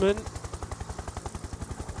Irishman.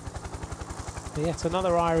 Yet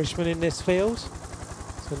another Irishman in this field.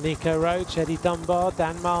 So Nico Roach, Eddie Dunbar,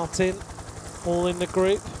 Dan Martin, all in the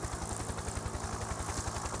group.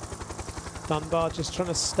 Dunbar just trying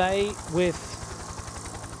to stay with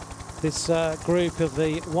this group of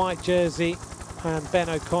the white jersey and Ben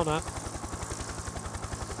O'Connor.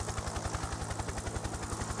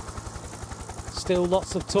 Still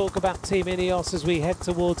lots of talk about Team Ineos as we head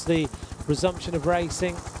towards the resumption of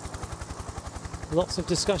racing. Lots of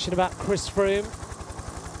discussion about Chris Froome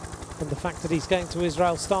and the fact that he's going to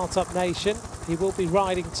Israel Startup Nation. He will be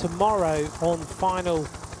riding tomorrow on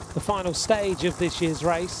the final stage of this year's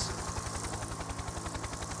race.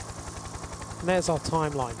 And there's our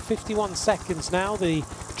timeline. 51 seconds now. The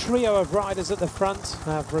trio of riders at the front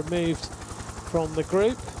have removed from the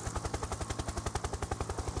group.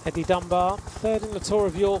 Eddie Dunbar, third in the Tour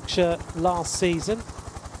of Yorkshire last season.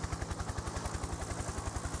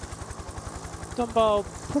 Dunbar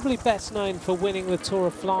probably best known for winning the Tour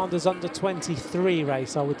of Flanders under-23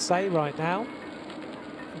 race, I would say, right now.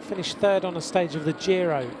 He finished third on a stage of the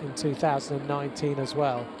Giro in 2019 as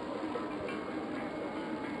well.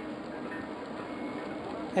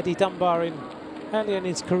 Eddie Dunbar, early in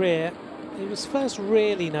his career, he was first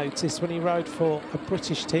really noticed when he rode for a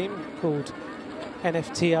British team called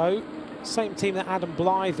NFTO, same team that Adam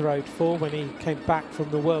Blythe rode for when he came back from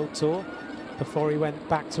the World Tour, before he went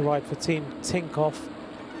back to ride for Team Tinkoff.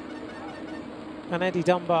 And Eddie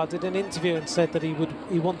Dunbar did an interview and said that he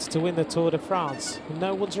wanted to win the Tour de France. And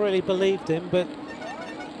no one's really believed him, but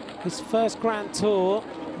his first Grand Tour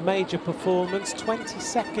major performance,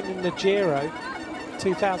 22nd in the Giro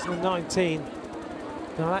 2019.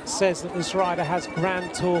 Now that says that this rider has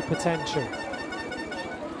Grand Tour potential.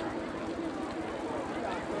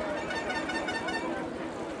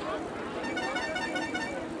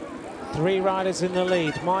 Three riders in the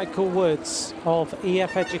lead. Michael Woods of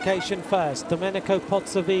EF Education first. Domenico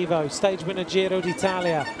Pozzovivo, stage winner Giro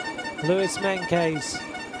d'Italia. Luis Menkes.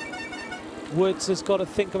 Woods has got to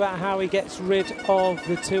think about how he gets rid of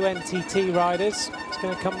the two NTT riders. It's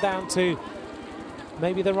going to come down to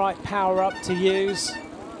maybe the right power up to use,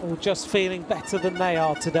 or just feeling better than they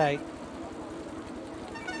are today.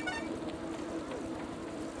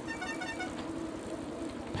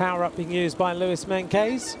 Power up being used by Luis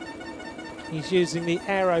Menkes. He's using the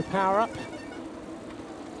aero power-up.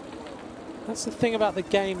 That's the thing about the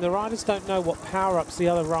game. The riders don't know what power-ups the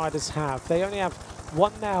other riders have. They only have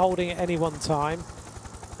one they're holding at any one time,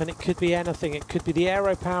 and it could be anything. It could be the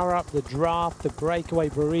aero power-up, the draft, the breakaway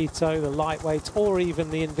burrito, the lightweight, or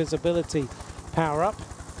even the invisibility power-up.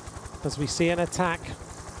 As we see an attack.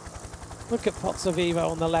 Look at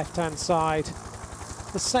Pozzovivo on the left-hand side.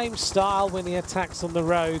 The same style when he attacks on the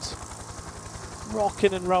road.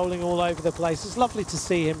 Rocking and rolling all over the place. It's lovely to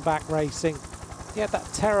see him back racing. He had that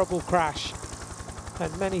terrible crash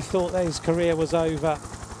and many thought that his career was over.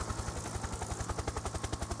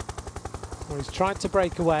 Well, he's trying to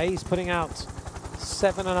break away. He's putting out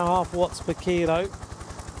 7.5 watts per kilo.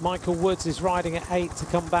 Michael Woods is riding at 8 to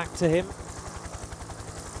come back to him.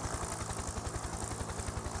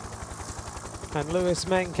 And Luis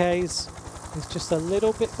Menkes is just a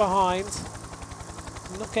little bit behind.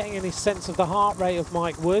 I'm not getting any sense of the heart rate of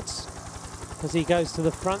Mike Woods as he goes to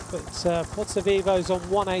the front, but Pozzovivo's on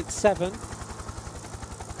 187.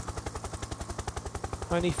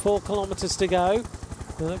 Only 4 kilometers to go.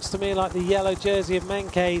 It looks to me like the yellow jersey of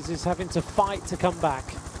Menkes is having to fight to come back.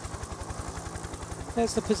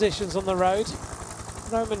 There's the positions on the road.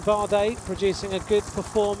 Roman Bardet producing a good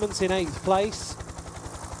performance in 8th place.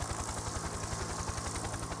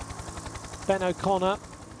 Ben O'Connor,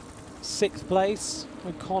 6th place.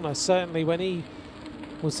 O'Connor, certainly when he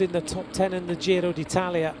was in the top 10 in the Giro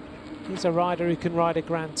d'Italia, he's a rider who can ride a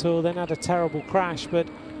Grand Tour, then had a terrible crash, but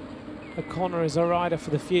O'Connor is a rider for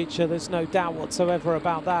the future. There's no doubt whatsoever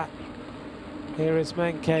about that. Here is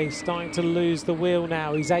Menkes starting to lose the wheel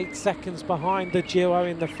now. He's 8 seconds behind the duo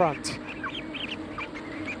in the front.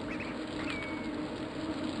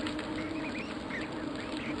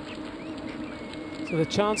 So the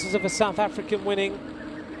chances of a South African winning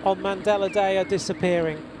on Mandela Day are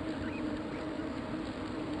disappearing.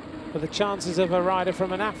 But the chances of a rider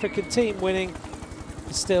from an African team winning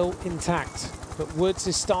are still intact. But Woods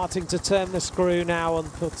is starting to turn the screw now on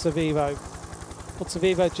Pozzovivo.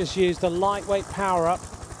 Pozzovivo just used a lightweight power-up.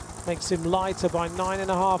 Makes him lighter by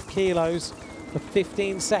 9.5 kilos for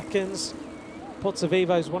 15 seconds.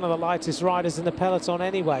 Pozzovivo's one of the lightest riders in the peloton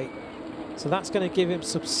anyway. So that's going to give him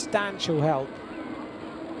substantial help.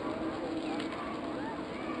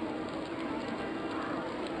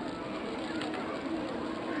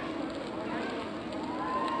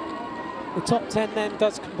 The top 10 then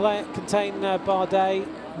does contain Bardet.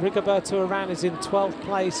 Rigoberto Urán is in 12th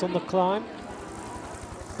place on the climb.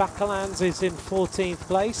 Bacalans is in 14th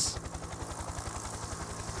place.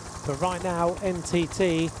 But right now,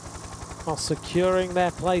 NTT are securing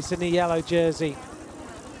their place in the yellow jersey.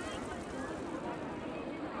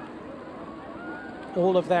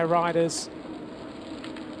 All of their riders,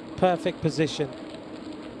 perfect position.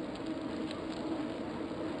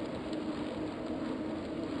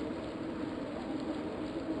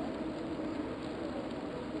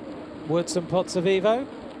 Woods and Pozzovivo.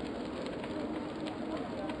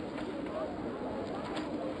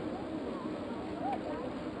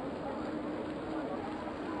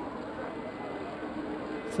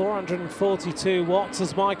 $442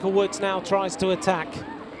 as Michael Woods now tries to attack.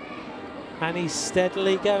 And he's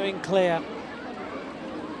steadily going clear.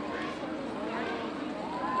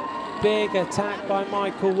 Big attack by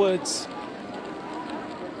Michael Woods.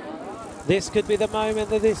 This could be the moment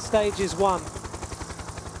that this stage is won.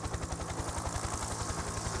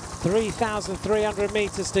 3,300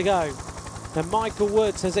 meters to go. And Michael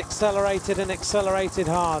Woods has accelerated and accelerated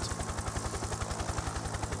hard.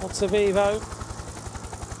 Pozzovivo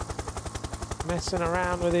messing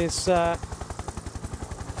around with his phone,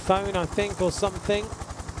 I think, or something.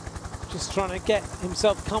 Just trying to get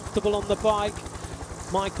himself comfortable on the bike.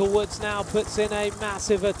 Michael Woods now puts in a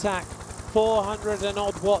massive attack. 400 and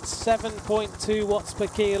odd watts, 7.2 watts per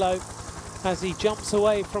kilo as he jumps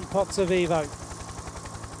away from Pozzovivo.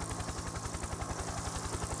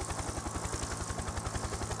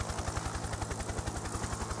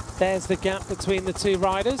 There's the gap between the two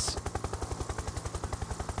riders.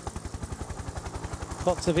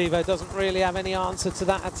 Pozzovivo doesn't really have any answer to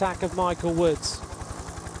that attack of Michael Woods.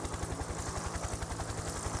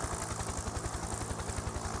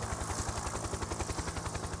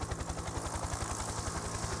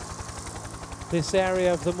 This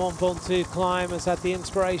area of the Mont Ventoux climb has had the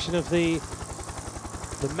inspiration of the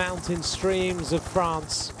mountain streams of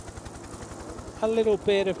France. A little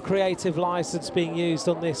bit of creative license being used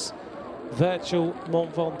on this virtual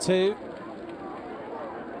Mont Ventoux.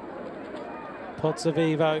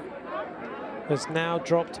 Pozzovivo has now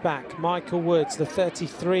dropped back. Michael Woods, the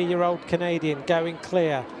 33-year-old Canadian, going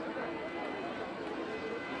clear.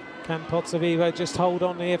 Can Pozzovivo just hold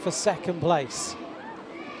on here for second place?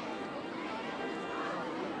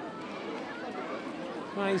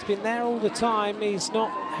 Well, he's been there all the time. He's not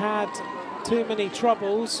had too many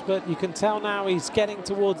troubles, but you can tell now he's getting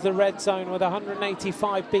towards the red zone with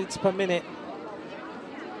 185 beats per minute.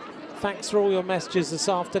 Thanks for all your messages this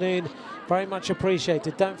afternoon. Very much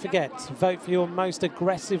appreciated. Don't forget to vote for your most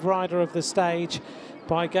aggressive rider of the stage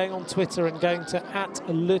by going on Twitter and going to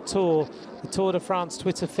 @LeTour, the Tour de France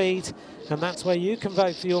Twitter feed. And that's where you can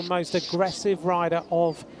vote for your most aggressive rider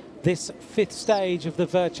of this 5th stage of the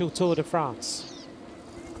virtual Tour de France.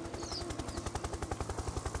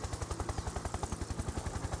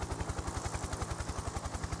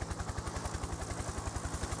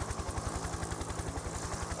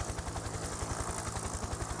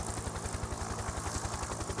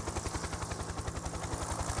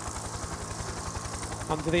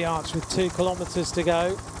 Under the arch with 2 kilometers to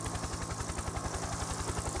go.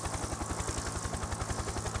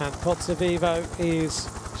 And Pozzovivo is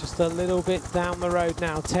just a little bit down the road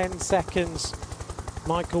now, 10 seconds.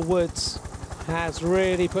 Michael Woods has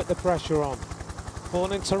really put the pressure on.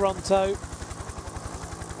 Born in Toronto.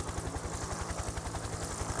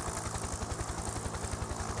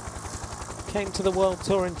 Came to the World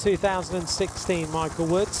Tour in 2016, Michael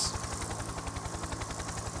Woods,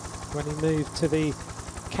 when he moved to the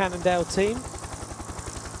Cannondale team.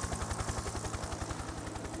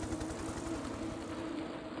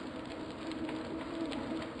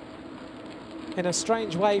 In a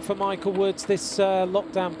strange way for Michael Woods, this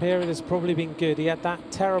lockdown period has probably been good. He had that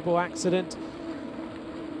terrible accident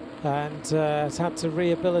and has had to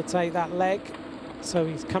rehabilitate that leg, so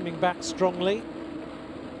he's coming back strongly.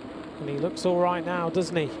 And he looks all right now,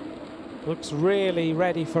 doesn't he? Looks really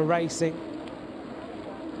ready for racing.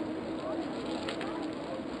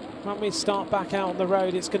 When we start back out on the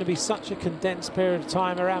road, it's going to be such a condensed period of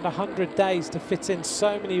time, around 100 days to fit in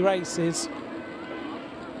so many races.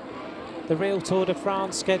 The real Tour de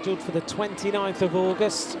France scheduled for the 29th of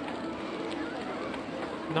August.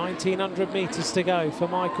 1,900 meters to go for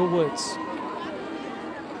Michael Woods.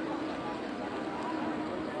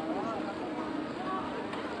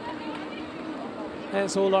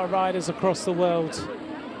 There's all our riders across the world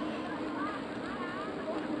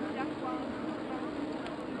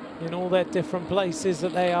in all their different places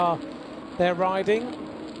that they're riding.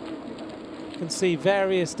 You can see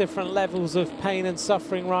various different levels of pain and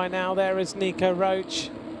suffering right now. There is Nico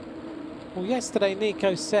Roche. Well, yesterday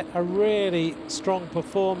Nico set a really strong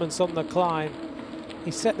performance on the climb.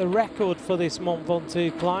 He set the record for this Mont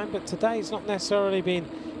Ventoux climb, but today's not necessarily been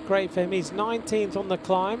great for him. He's 19th on the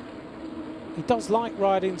climb. He does like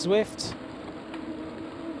riding Zwift.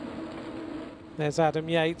 There's Adam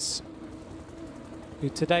Yates, who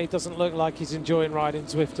today doesn't look like he's enjoying riding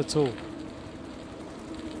Zwift at all.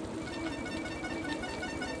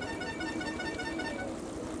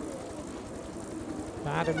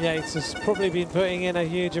 Adam Yates has probably been putting in a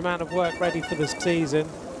huge amount of work ready for this season,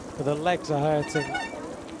 but the legs are hurting.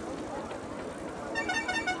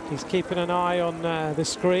 He's keeping an eye on the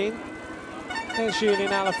screen. There's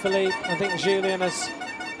Julien Alaphilippe. I think Julien has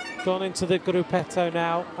gone into the gruppetto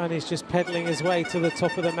now and he's just pedaling his way to the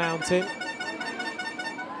top of the mountain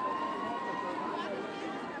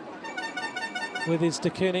with his De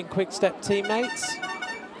Kooning Quick-Step teammates,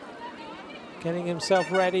 getting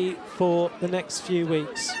himself ready for the next few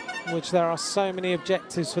weeks, which there are so many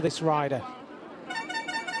objectives for this rider.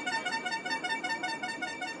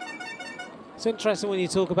 It's interesting when you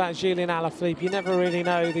talk about Julien Alaphilippe, you never really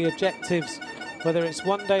know the objectives, whether it's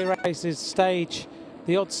one-day races, stage,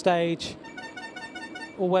 the odd stage,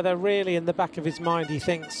 or whether really in the back of his mind he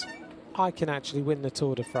thinks, I can actually win the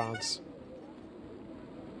Tour de France.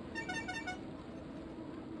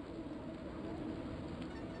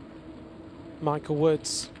 Michael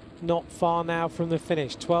Woods not far now from the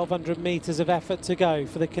finish. 1,200 metres of effort to go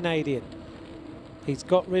for the Canadian. He's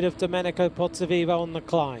got rid of Domenico Pozzovivo on the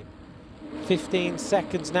climb. 15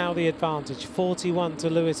 seconds now the advantage. 41 to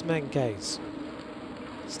Luis Menkes.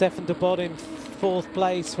 Stefan de Bod in 4th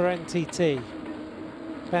place for NTT.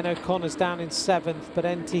 Ben O'Connor's down in 7th, but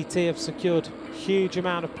NTT have secured a huge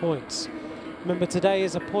amount of points. Remember, today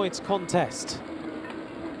is a points contest.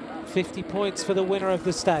 50 points for the winner of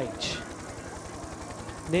the stage.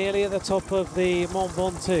 Nearly at the top of the Mont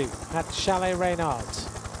Ventoux at Chalet Reynard.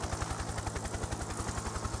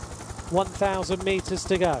 1,000 metres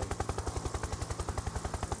to go.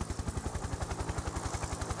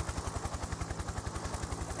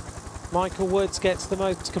 Michael Woods gets the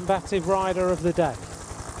most combative rider of the day.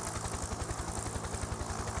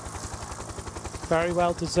 Very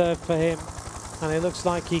well deserved for him, and it looks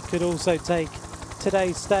like he could also take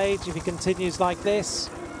today's stage if he continues like this.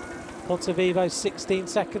 Pozzovivo 16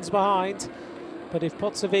 seconds behind, but if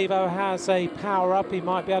Pozzovivo has a power up, he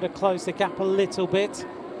might be able to close the gap a little bit.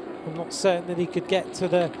 I'm not certain that he could get to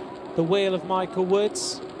the wheel of Michael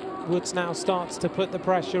Woods. Woods now starts to put the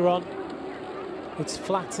pressure on. It's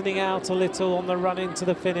flattening out a little on the run into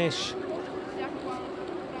the finish.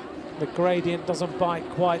 The gradient doesn't bite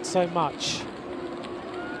quite so much.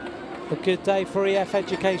 A good day for EF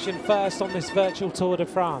Education First on this virtual Tour de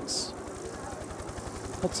France.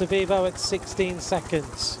 Pozzovivo at 16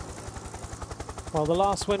 seconds. Well, the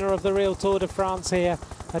last winner of the real Tour de France here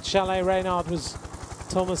at Chalet Reynard was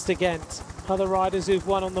Thomas de Ghent. Other riders who've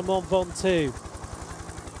won on the Mont Ventoux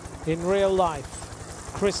in real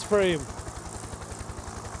life: Chris Froome,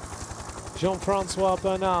 Jean-Francois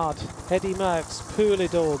Bernard, Eddy Merckx,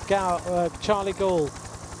 Poulidor, Charlie Gall.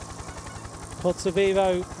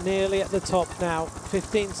 Pozzovivo nearly at the top now,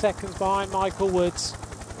 15 seconds behind Michael Woods.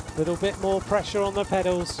 A little bit more pressure on the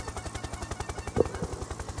pedals.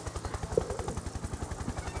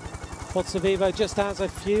 Pozzovivo just has a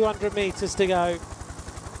few hundred metres to go,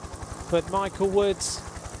 but Michael Woods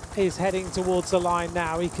is heading towards the line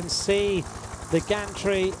now. He can see the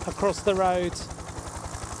gantry across the road.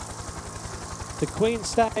 The Queen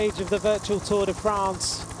stage of the virtual Tour de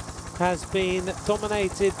France has been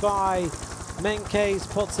dominated by Menkes,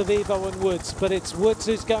 Pozzovivo and Woods, but it's Woods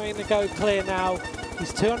who's going to go clear now.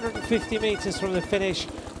 He's 250 metres from the finish.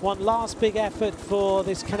 One last big effort for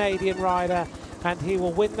this Canadian rider, and he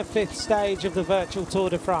will win the 5th stage of the virtual Tour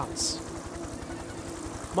de France.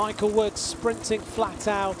 Michael Woods sprinting flat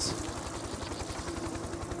out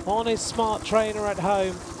on his smart trainer at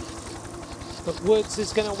home, but Woods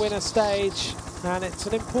is going to win a stage, and it's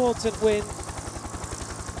an important win.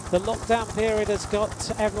 The lockdown period has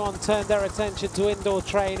got everyone turned their attention to indoor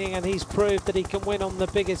training, and he's proved that he can win on the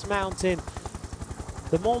biggest mountain.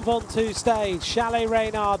 The Mont Ventoux stage, Chalet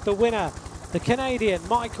Reynard, the winner, the Canadian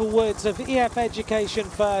Michael Woods of EF Education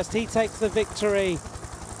First. He takes the victory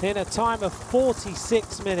in a time of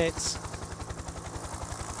 46 minutes.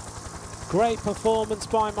 Great performance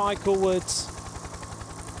by Michael Woods.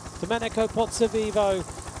 Domenico Pozzovivo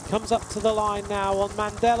comes up to the line now on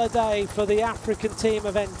Mandela Day for the African team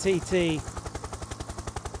of NTT.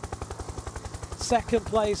 2nd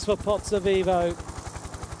place for Pozzovivo.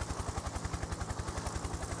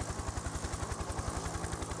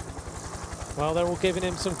 Well, they're all giving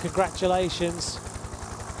him some congratulations.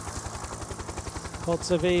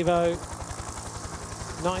 Pozzovivo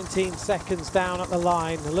 19 seconds down at the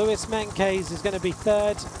line. Luis Menkes is going to be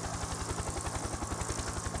 3rd.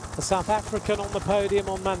 The South African on the podium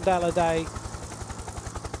on Mandela Day.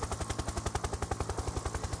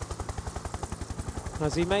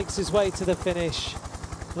 As he makes his way to the finish,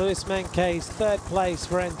 Luis Menkes, 3rd place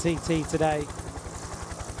for NTT today.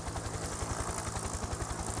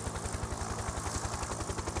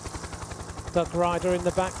 Doug Ryder in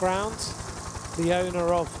the background, the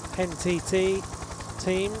owner of NTT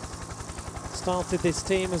team. Started this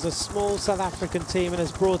team as a small South African team and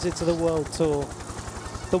has brought it to the World Tour.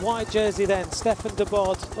 The white jersey then, Stefan de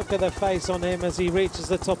Bod, look at the face on him as he reaches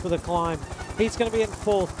the top of the climb. He's going to be in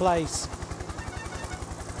 4th place.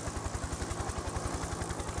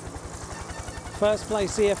 First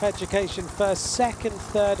place EF Education first, 2nd,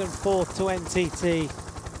 3rd and 4th to NTT.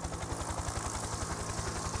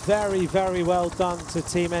 Very, very well done to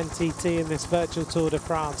Team NTT in this virtual Tour de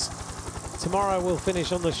France. Tomorrow we'll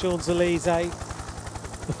finish on the Champs-Élysées.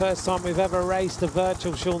 The first time we've ever raced a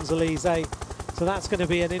virtual Champs-Élysées. So that's going to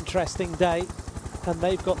be an interesting day. And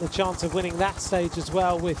they've got the chance of winning that stage as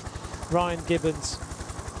well with Ryan Gibbons.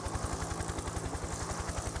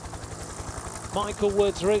 Michael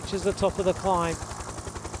Woods reaches the top of the climb.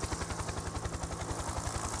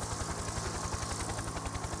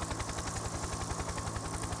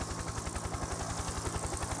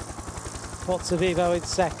 Pozzovivo in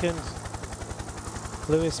 2nd.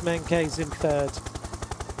 Luis Menkes in 3rd.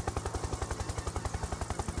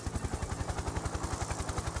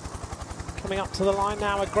 Coming up to the line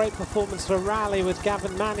now, a great performance for Rally with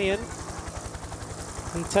Gavin Mannion.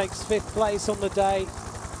 He takes 5th place on the day.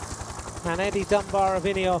 And Eddie Dunbar of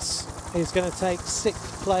Ineos is going to take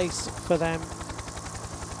 6th place for them.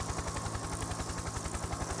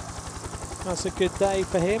 That's a good day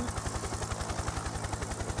for him.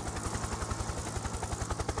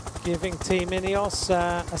 Giving Team Ineos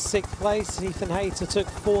a 6th place. Ethan Hayter took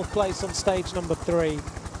 4th place on stage number 3.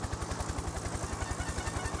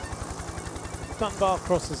 Dunbar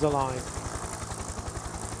crosses the line.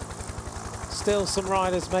 Still some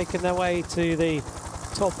riders making their way to the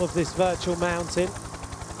top of this virtual mountain.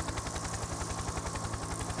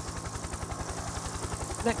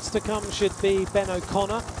 Next to come should be Ben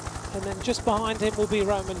O'Connor, and then just behind him will be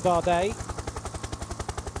Roman Bardet.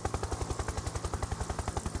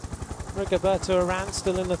 Rigoberto Urán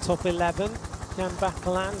still in the top 11. Jan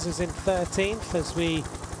Bakelans is in 13th as we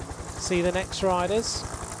see the next riders.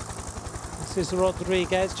 This is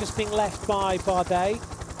Rodriguez just being left by Bardet.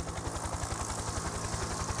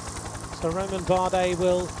 So Roman Bardet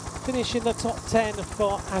will finish in the top 10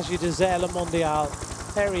 for Agi Désert Le Mondial.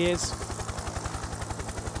 There he is.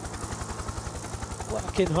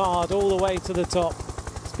 Working hard all the way to the top.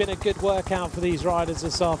 It's been a good workout for these riders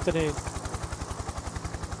this afternoon.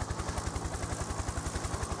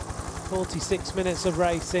 46 minutes of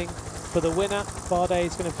racing for the winner. Bardet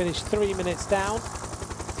is going to finish 3 minutes down.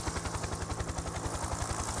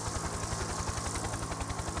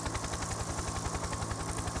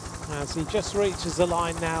 As he just reaches the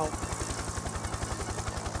line now.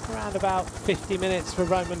 Around about 50 minutes for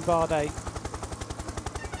Roman Bardet.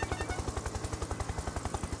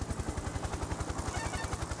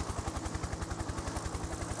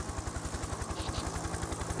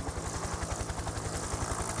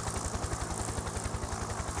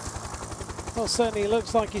 Well, certainly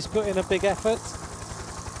looks like he's put in a big effort.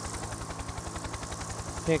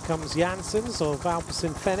 Here comes Janssens of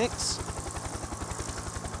Alpecin Fenix.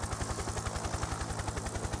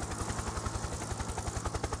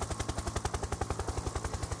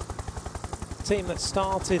 Team that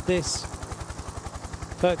started this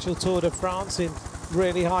virtual Tour de France in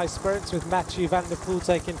really high spirits, with Mathieu van der Poel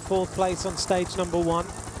taking 4th place on stage number 1.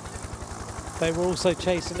 They were also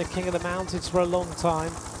chasing the King of the Mountains for a long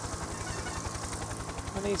time.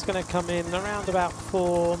 And he's going to come in around about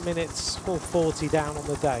 4 minutes, 4:40 down on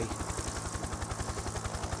the day.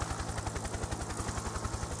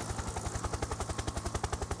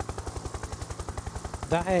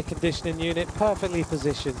 That air conditioning unit perfectly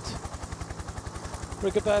positioned.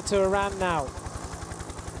 Rigoberto Urán now,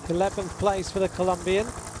 11th place for the Colombian.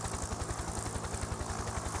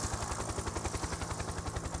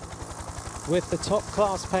 With the top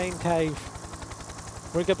class Pain Cave,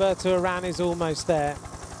 Rigoberto Urán is almost there.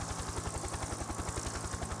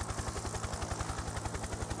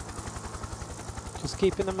 Just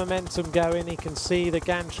keeping the momentum going. He can see the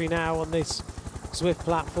gantry now on this Zwift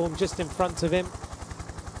platform just in front of him.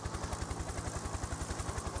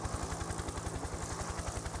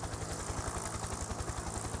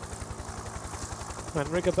 And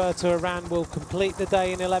Rigoberto Urán will complete the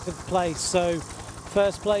day in 11th place. So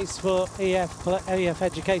first place for EF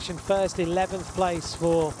Education first, 11th place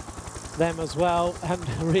for them as well. And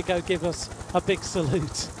Rigo give us a big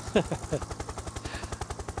salute.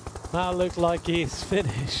 That looked like he is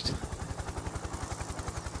finished.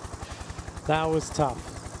 That was tough.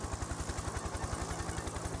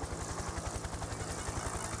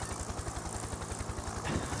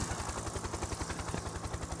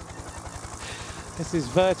 This is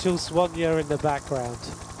virtual Sonia in the background.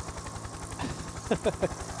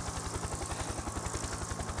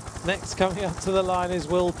 Next coming up to the line is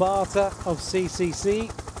Will Barter of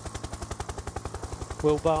CCC.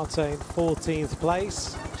 Will Barter in 14th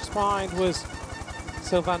place. Just behind was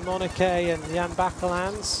Sylvain Moniquet and Jan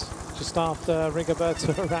Bakelans, just after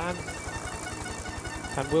Rigoberto Urán.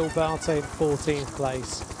 And Will Barter in 14th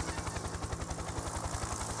place.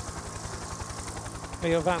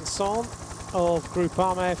 Leo Vincent of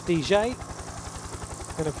Groupama FDJ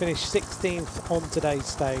going to finish 16th on today's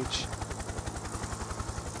stage.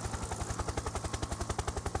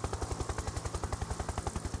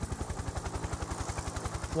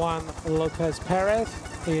 Juan Lopez Perez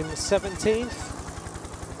in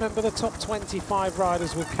 17th. Remember, the top 25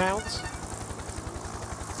 riders will count.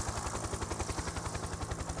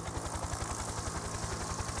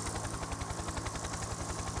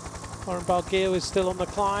 Warren Barguil is still on the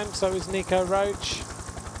climb, so is Nico Roach.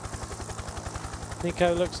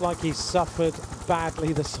 Nico looks like he's suffered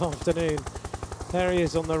badly this afternoon. There he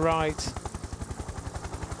is on the right.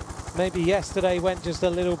 Maybe yesterday went just a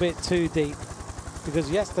little bit too deep,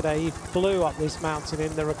 because yesterday he flew up this mountain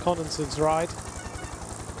in the reconnaissance ride.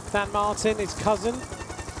 Dan Martin, his cousin,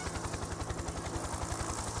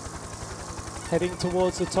 heading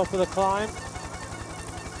towards the top of the climb.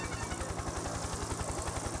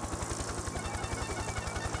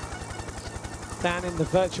 Dan in the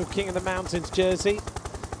virtual King of the Mountains jersey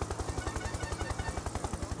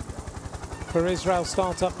for Israel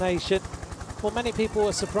Startup Nation. Well, many people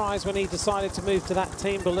were surprised when he decided to move to that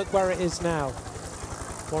team, but look where it is now.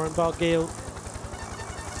 Warren Barguil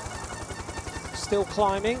still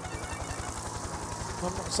climbing.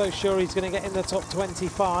 I'm not so sure he's going to get in the top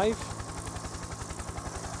 25.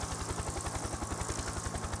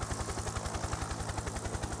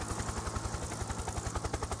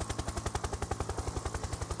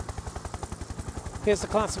 Here's the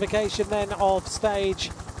classification then of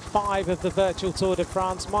stage 5 of the virtual Tour de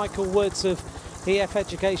France. Michael Woods of EF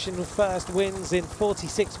Education first wins in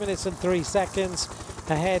 46 minutes and 3 seconds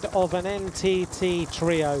ahead of an NTT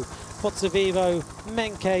trio. Pozzovivo,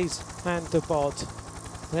 Menkes and De Bod.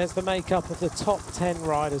 There's the makeup of the top 10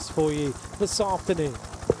 riders for you this afternoon.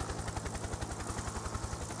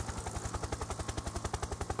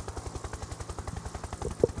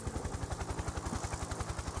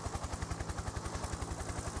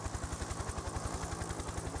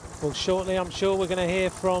 Well, shortly I'm sure we're going to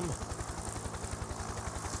hear from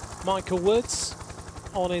Michael Woods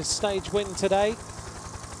on his stage win today.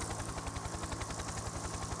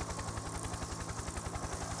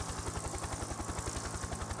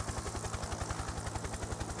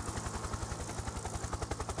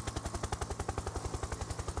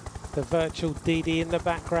 The virtual DD in the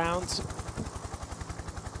background.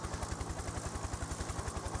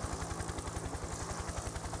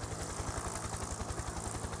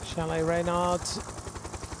 Chalet Reynard.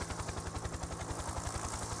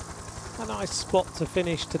 A nice spot to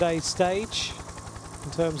finish today's stage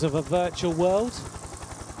in terms of a virtual world.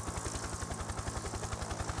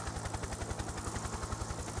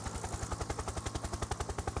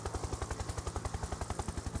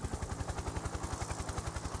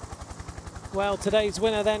 Well, today's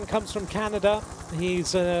winner then comes from Canada.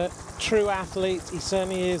 He's a true athlete, he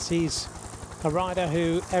certainly is. He's a rider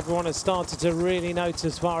who everyone has started to really note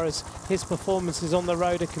as far as his performances on the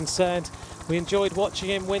road are concerned. We enjoyed watching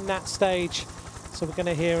him win that stage, so we're going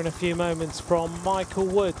to hear in a few moments from Michael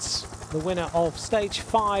Woods, the winner of stage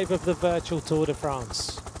 5 of the virtual Tour de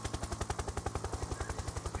France.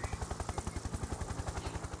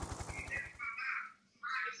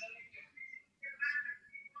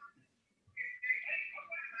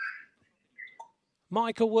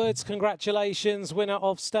 Michael Woods, congratulations, winner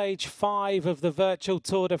of stage 5 of the virtual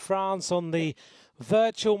Tour de France on the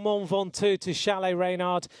virtual Mont Ventoux to Chalet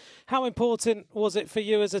Reynard. How important was it for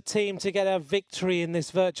you as a team to get a victory in this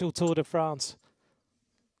virtual Tour de France?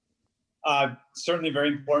 Certainly very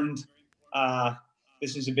important.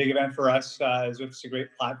 This is a big event for us. Zwift's a great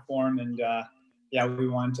platform, and yeah, we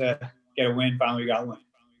wanted to get a win. Finally, we got a win.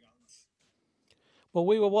 Well,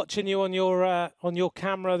 we were watching you on your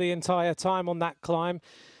camera the entire time on that climb.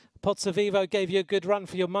 Pozzovivo gave you a good run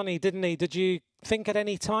for your money, didn't he? Did you think at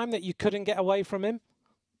any time that you couldn't get away from him?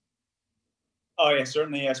 Oh yeah,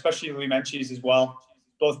 certainly, especially Louis Menchis as well.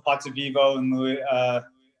 Both Pozzovivo and Louis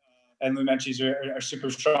Menchis are super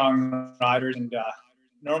strong riders, and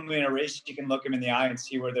normally in a race you can look them in the eye and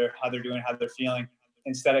see how they're doing, how they're feeling.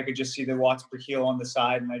 Instead, I could just see the watts per kilo on the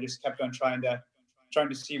side, and I just kept on trying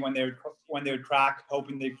to see when they would crack,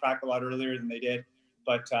 hoping they'd crack a lot earlier than they did.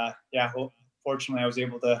 But yeah, fortunately I was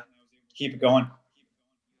able to keep it going.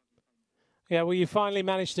 Yeah, well, you finally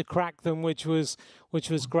managed to crack them, which was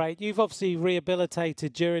great. You've obviously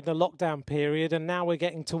rehabilitated during the lockdown period, and now we're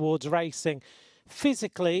getting towards racing.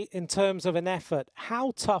 Physically, in terms of an effort,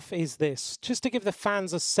 how tough is this? Just to give the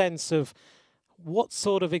fans a sense of what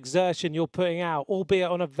sort of exertion you're putting out,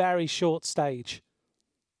 albeit on a very short stage.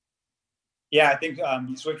 Yeah, I think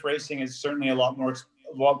Zwift racing is certainly a lot more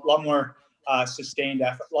sustained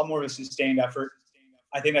effort, a lot more of a sustained effort.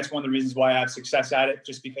 I think that's one of the reasons why I have success at it,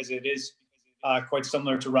 just because it is quite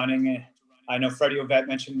similar to running. I know Freddie Ovett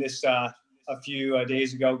mentioned this a few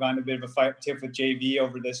days ago, got in a bit of a tiff with JV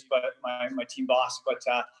over this, but my team boss. But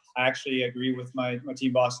I actually agree with my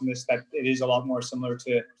team boss in this, that it is a lot more similar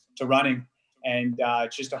to running, and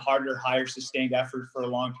it's just a harder, higher sustained effort for a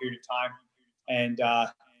long period of time. And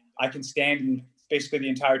I can stand basically the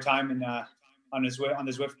entire time on the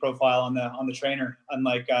Zwift profile on the trainer,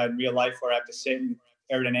 unlike in real life where I have to sit and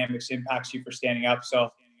aerodynamics impacts you for standing up.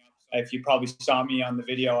 So if you probably saw me on the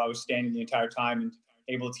video, I was standing the entire time and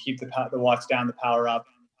able to keep the watts down, the power up,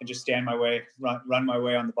 and just stand my way, run my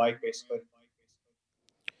way on the bike, basically.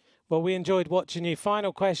 Well, we enjoyed watching you.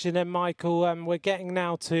 Final question then, Michael. We're getting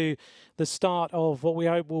now to the start of what we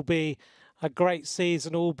hope will be a great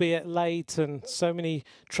season, albeit late, and so many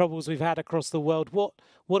troubles we've had across the world.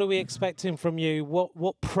 What are we expecting from you?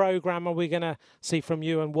 What program are we going to see from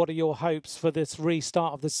you, and what are your hopes for this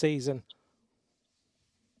restart of the season?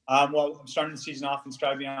 Well, I'm starting the season off in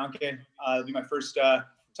Strade Bianche. It'll be my first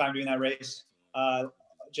time doing that race.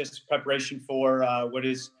 Just preparation for what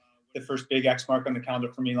is the first big X mark on the calendar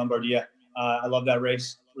for me, Lombardia. I love that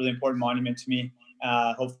race. Really important monument to me.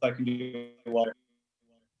 Hopefully I can do well.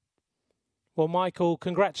 Well, Michael,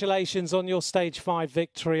 congratulations on your Stage 5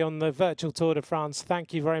 victory on the Virtual Tour de France.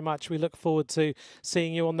 Thank you very much. We look forward to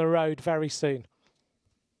seeing you on the road very soon.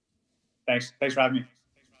 Thanks. Thanks for having me.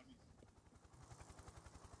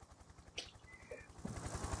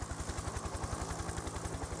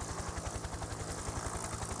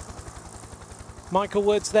 Michael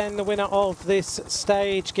Woods, then the winner of this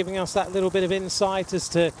stage, giving us that little bit of insight as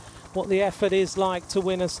to what the effort is like to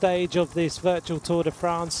win a stage of this Virtual Tour de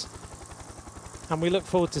France. And we look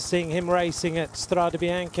forward to seeing him racing at Strade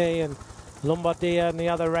Bianche and Lombardia and the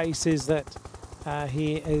other races that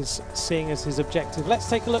he is seeing as his objective. Let's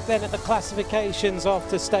take a look then at the classifications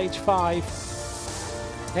after Stage 5.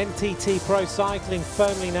 NTT Pro Cycling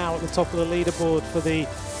firmly now at the top of the leaderboard for the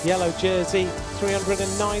yellow jersey.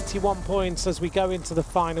 391 points as we go into the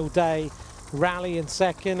final day. Rally in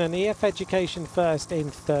second and EF Education first in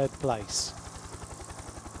third place.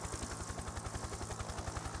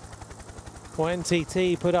 Well,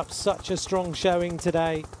 NTT put up such a strong showing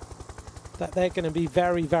today that they're going to be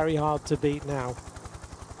very, very hard to beat now.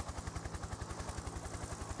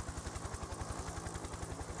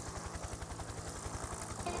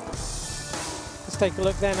 Let's take a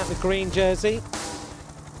look then at the green jersey.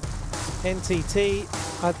 NTT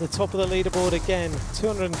at the top of the leaderboard again,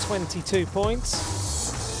 222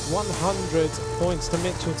 points, 100 points to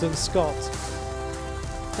Mitchelton Scott.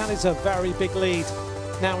 That is a very big lead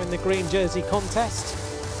now in the green jersey contest,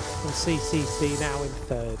 and CCC now in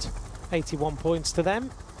third, 81 points to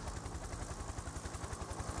them.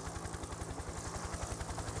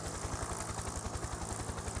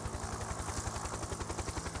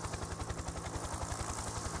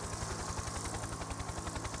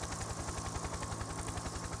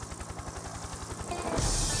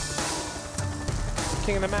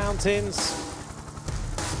 King of the Mountains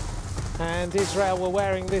and Israel were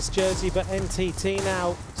wearing this jersey, but NTT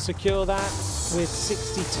now secure that with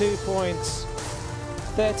 62 points,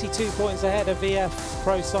 32 points ahead of VF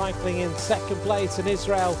Pro Cycling in second place, and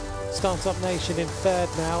Israel Startup Nation in third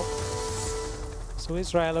now. So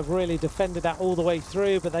Israel have really defended that all the way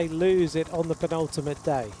through, but they lose it on the penultimate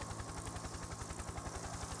day.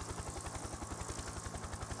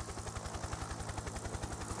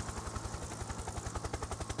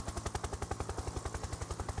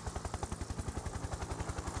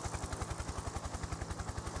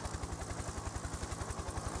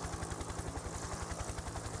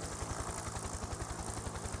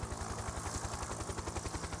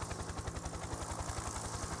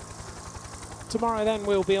 Tomorrow then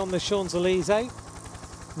we'll be on the Champs-Élysées.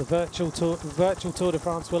 The virtual Tour de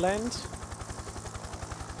France will end.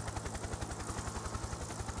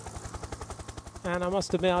 And I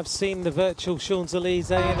must admit I've seen the virtual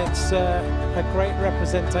Champs-Élysées and it's a great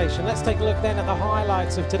representation. Let's take a look then at the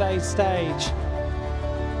highlights of today's stage.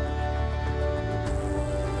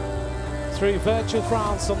 Through virtual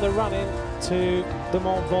France on the run-in to the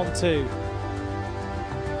Mont Ventoux.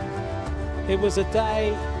 It was a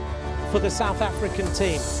day for the South African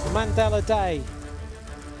team, Mandela Day.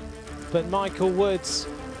 but Michael Woods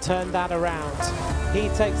turned that around. He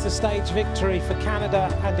takes the stage victory for Canada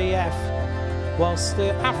and EF, whilst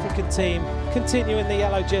the African team continue in the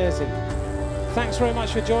yellow jersey. Thanks very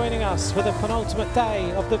much for joining us for the penultimate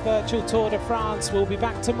day of the virtual Tour de France. We'll be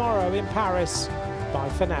back tomorrow in Paris. Bye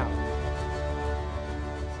for now.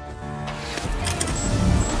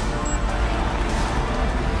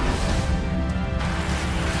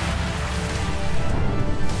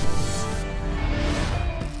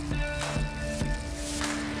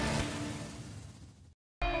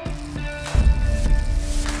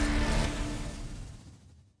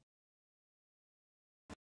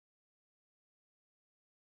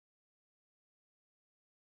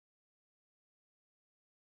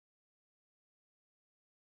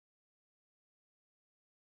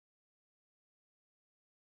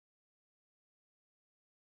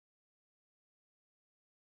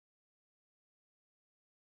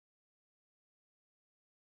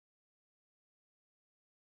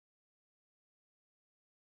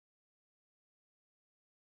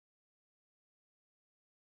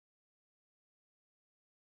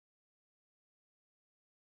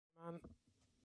 Man.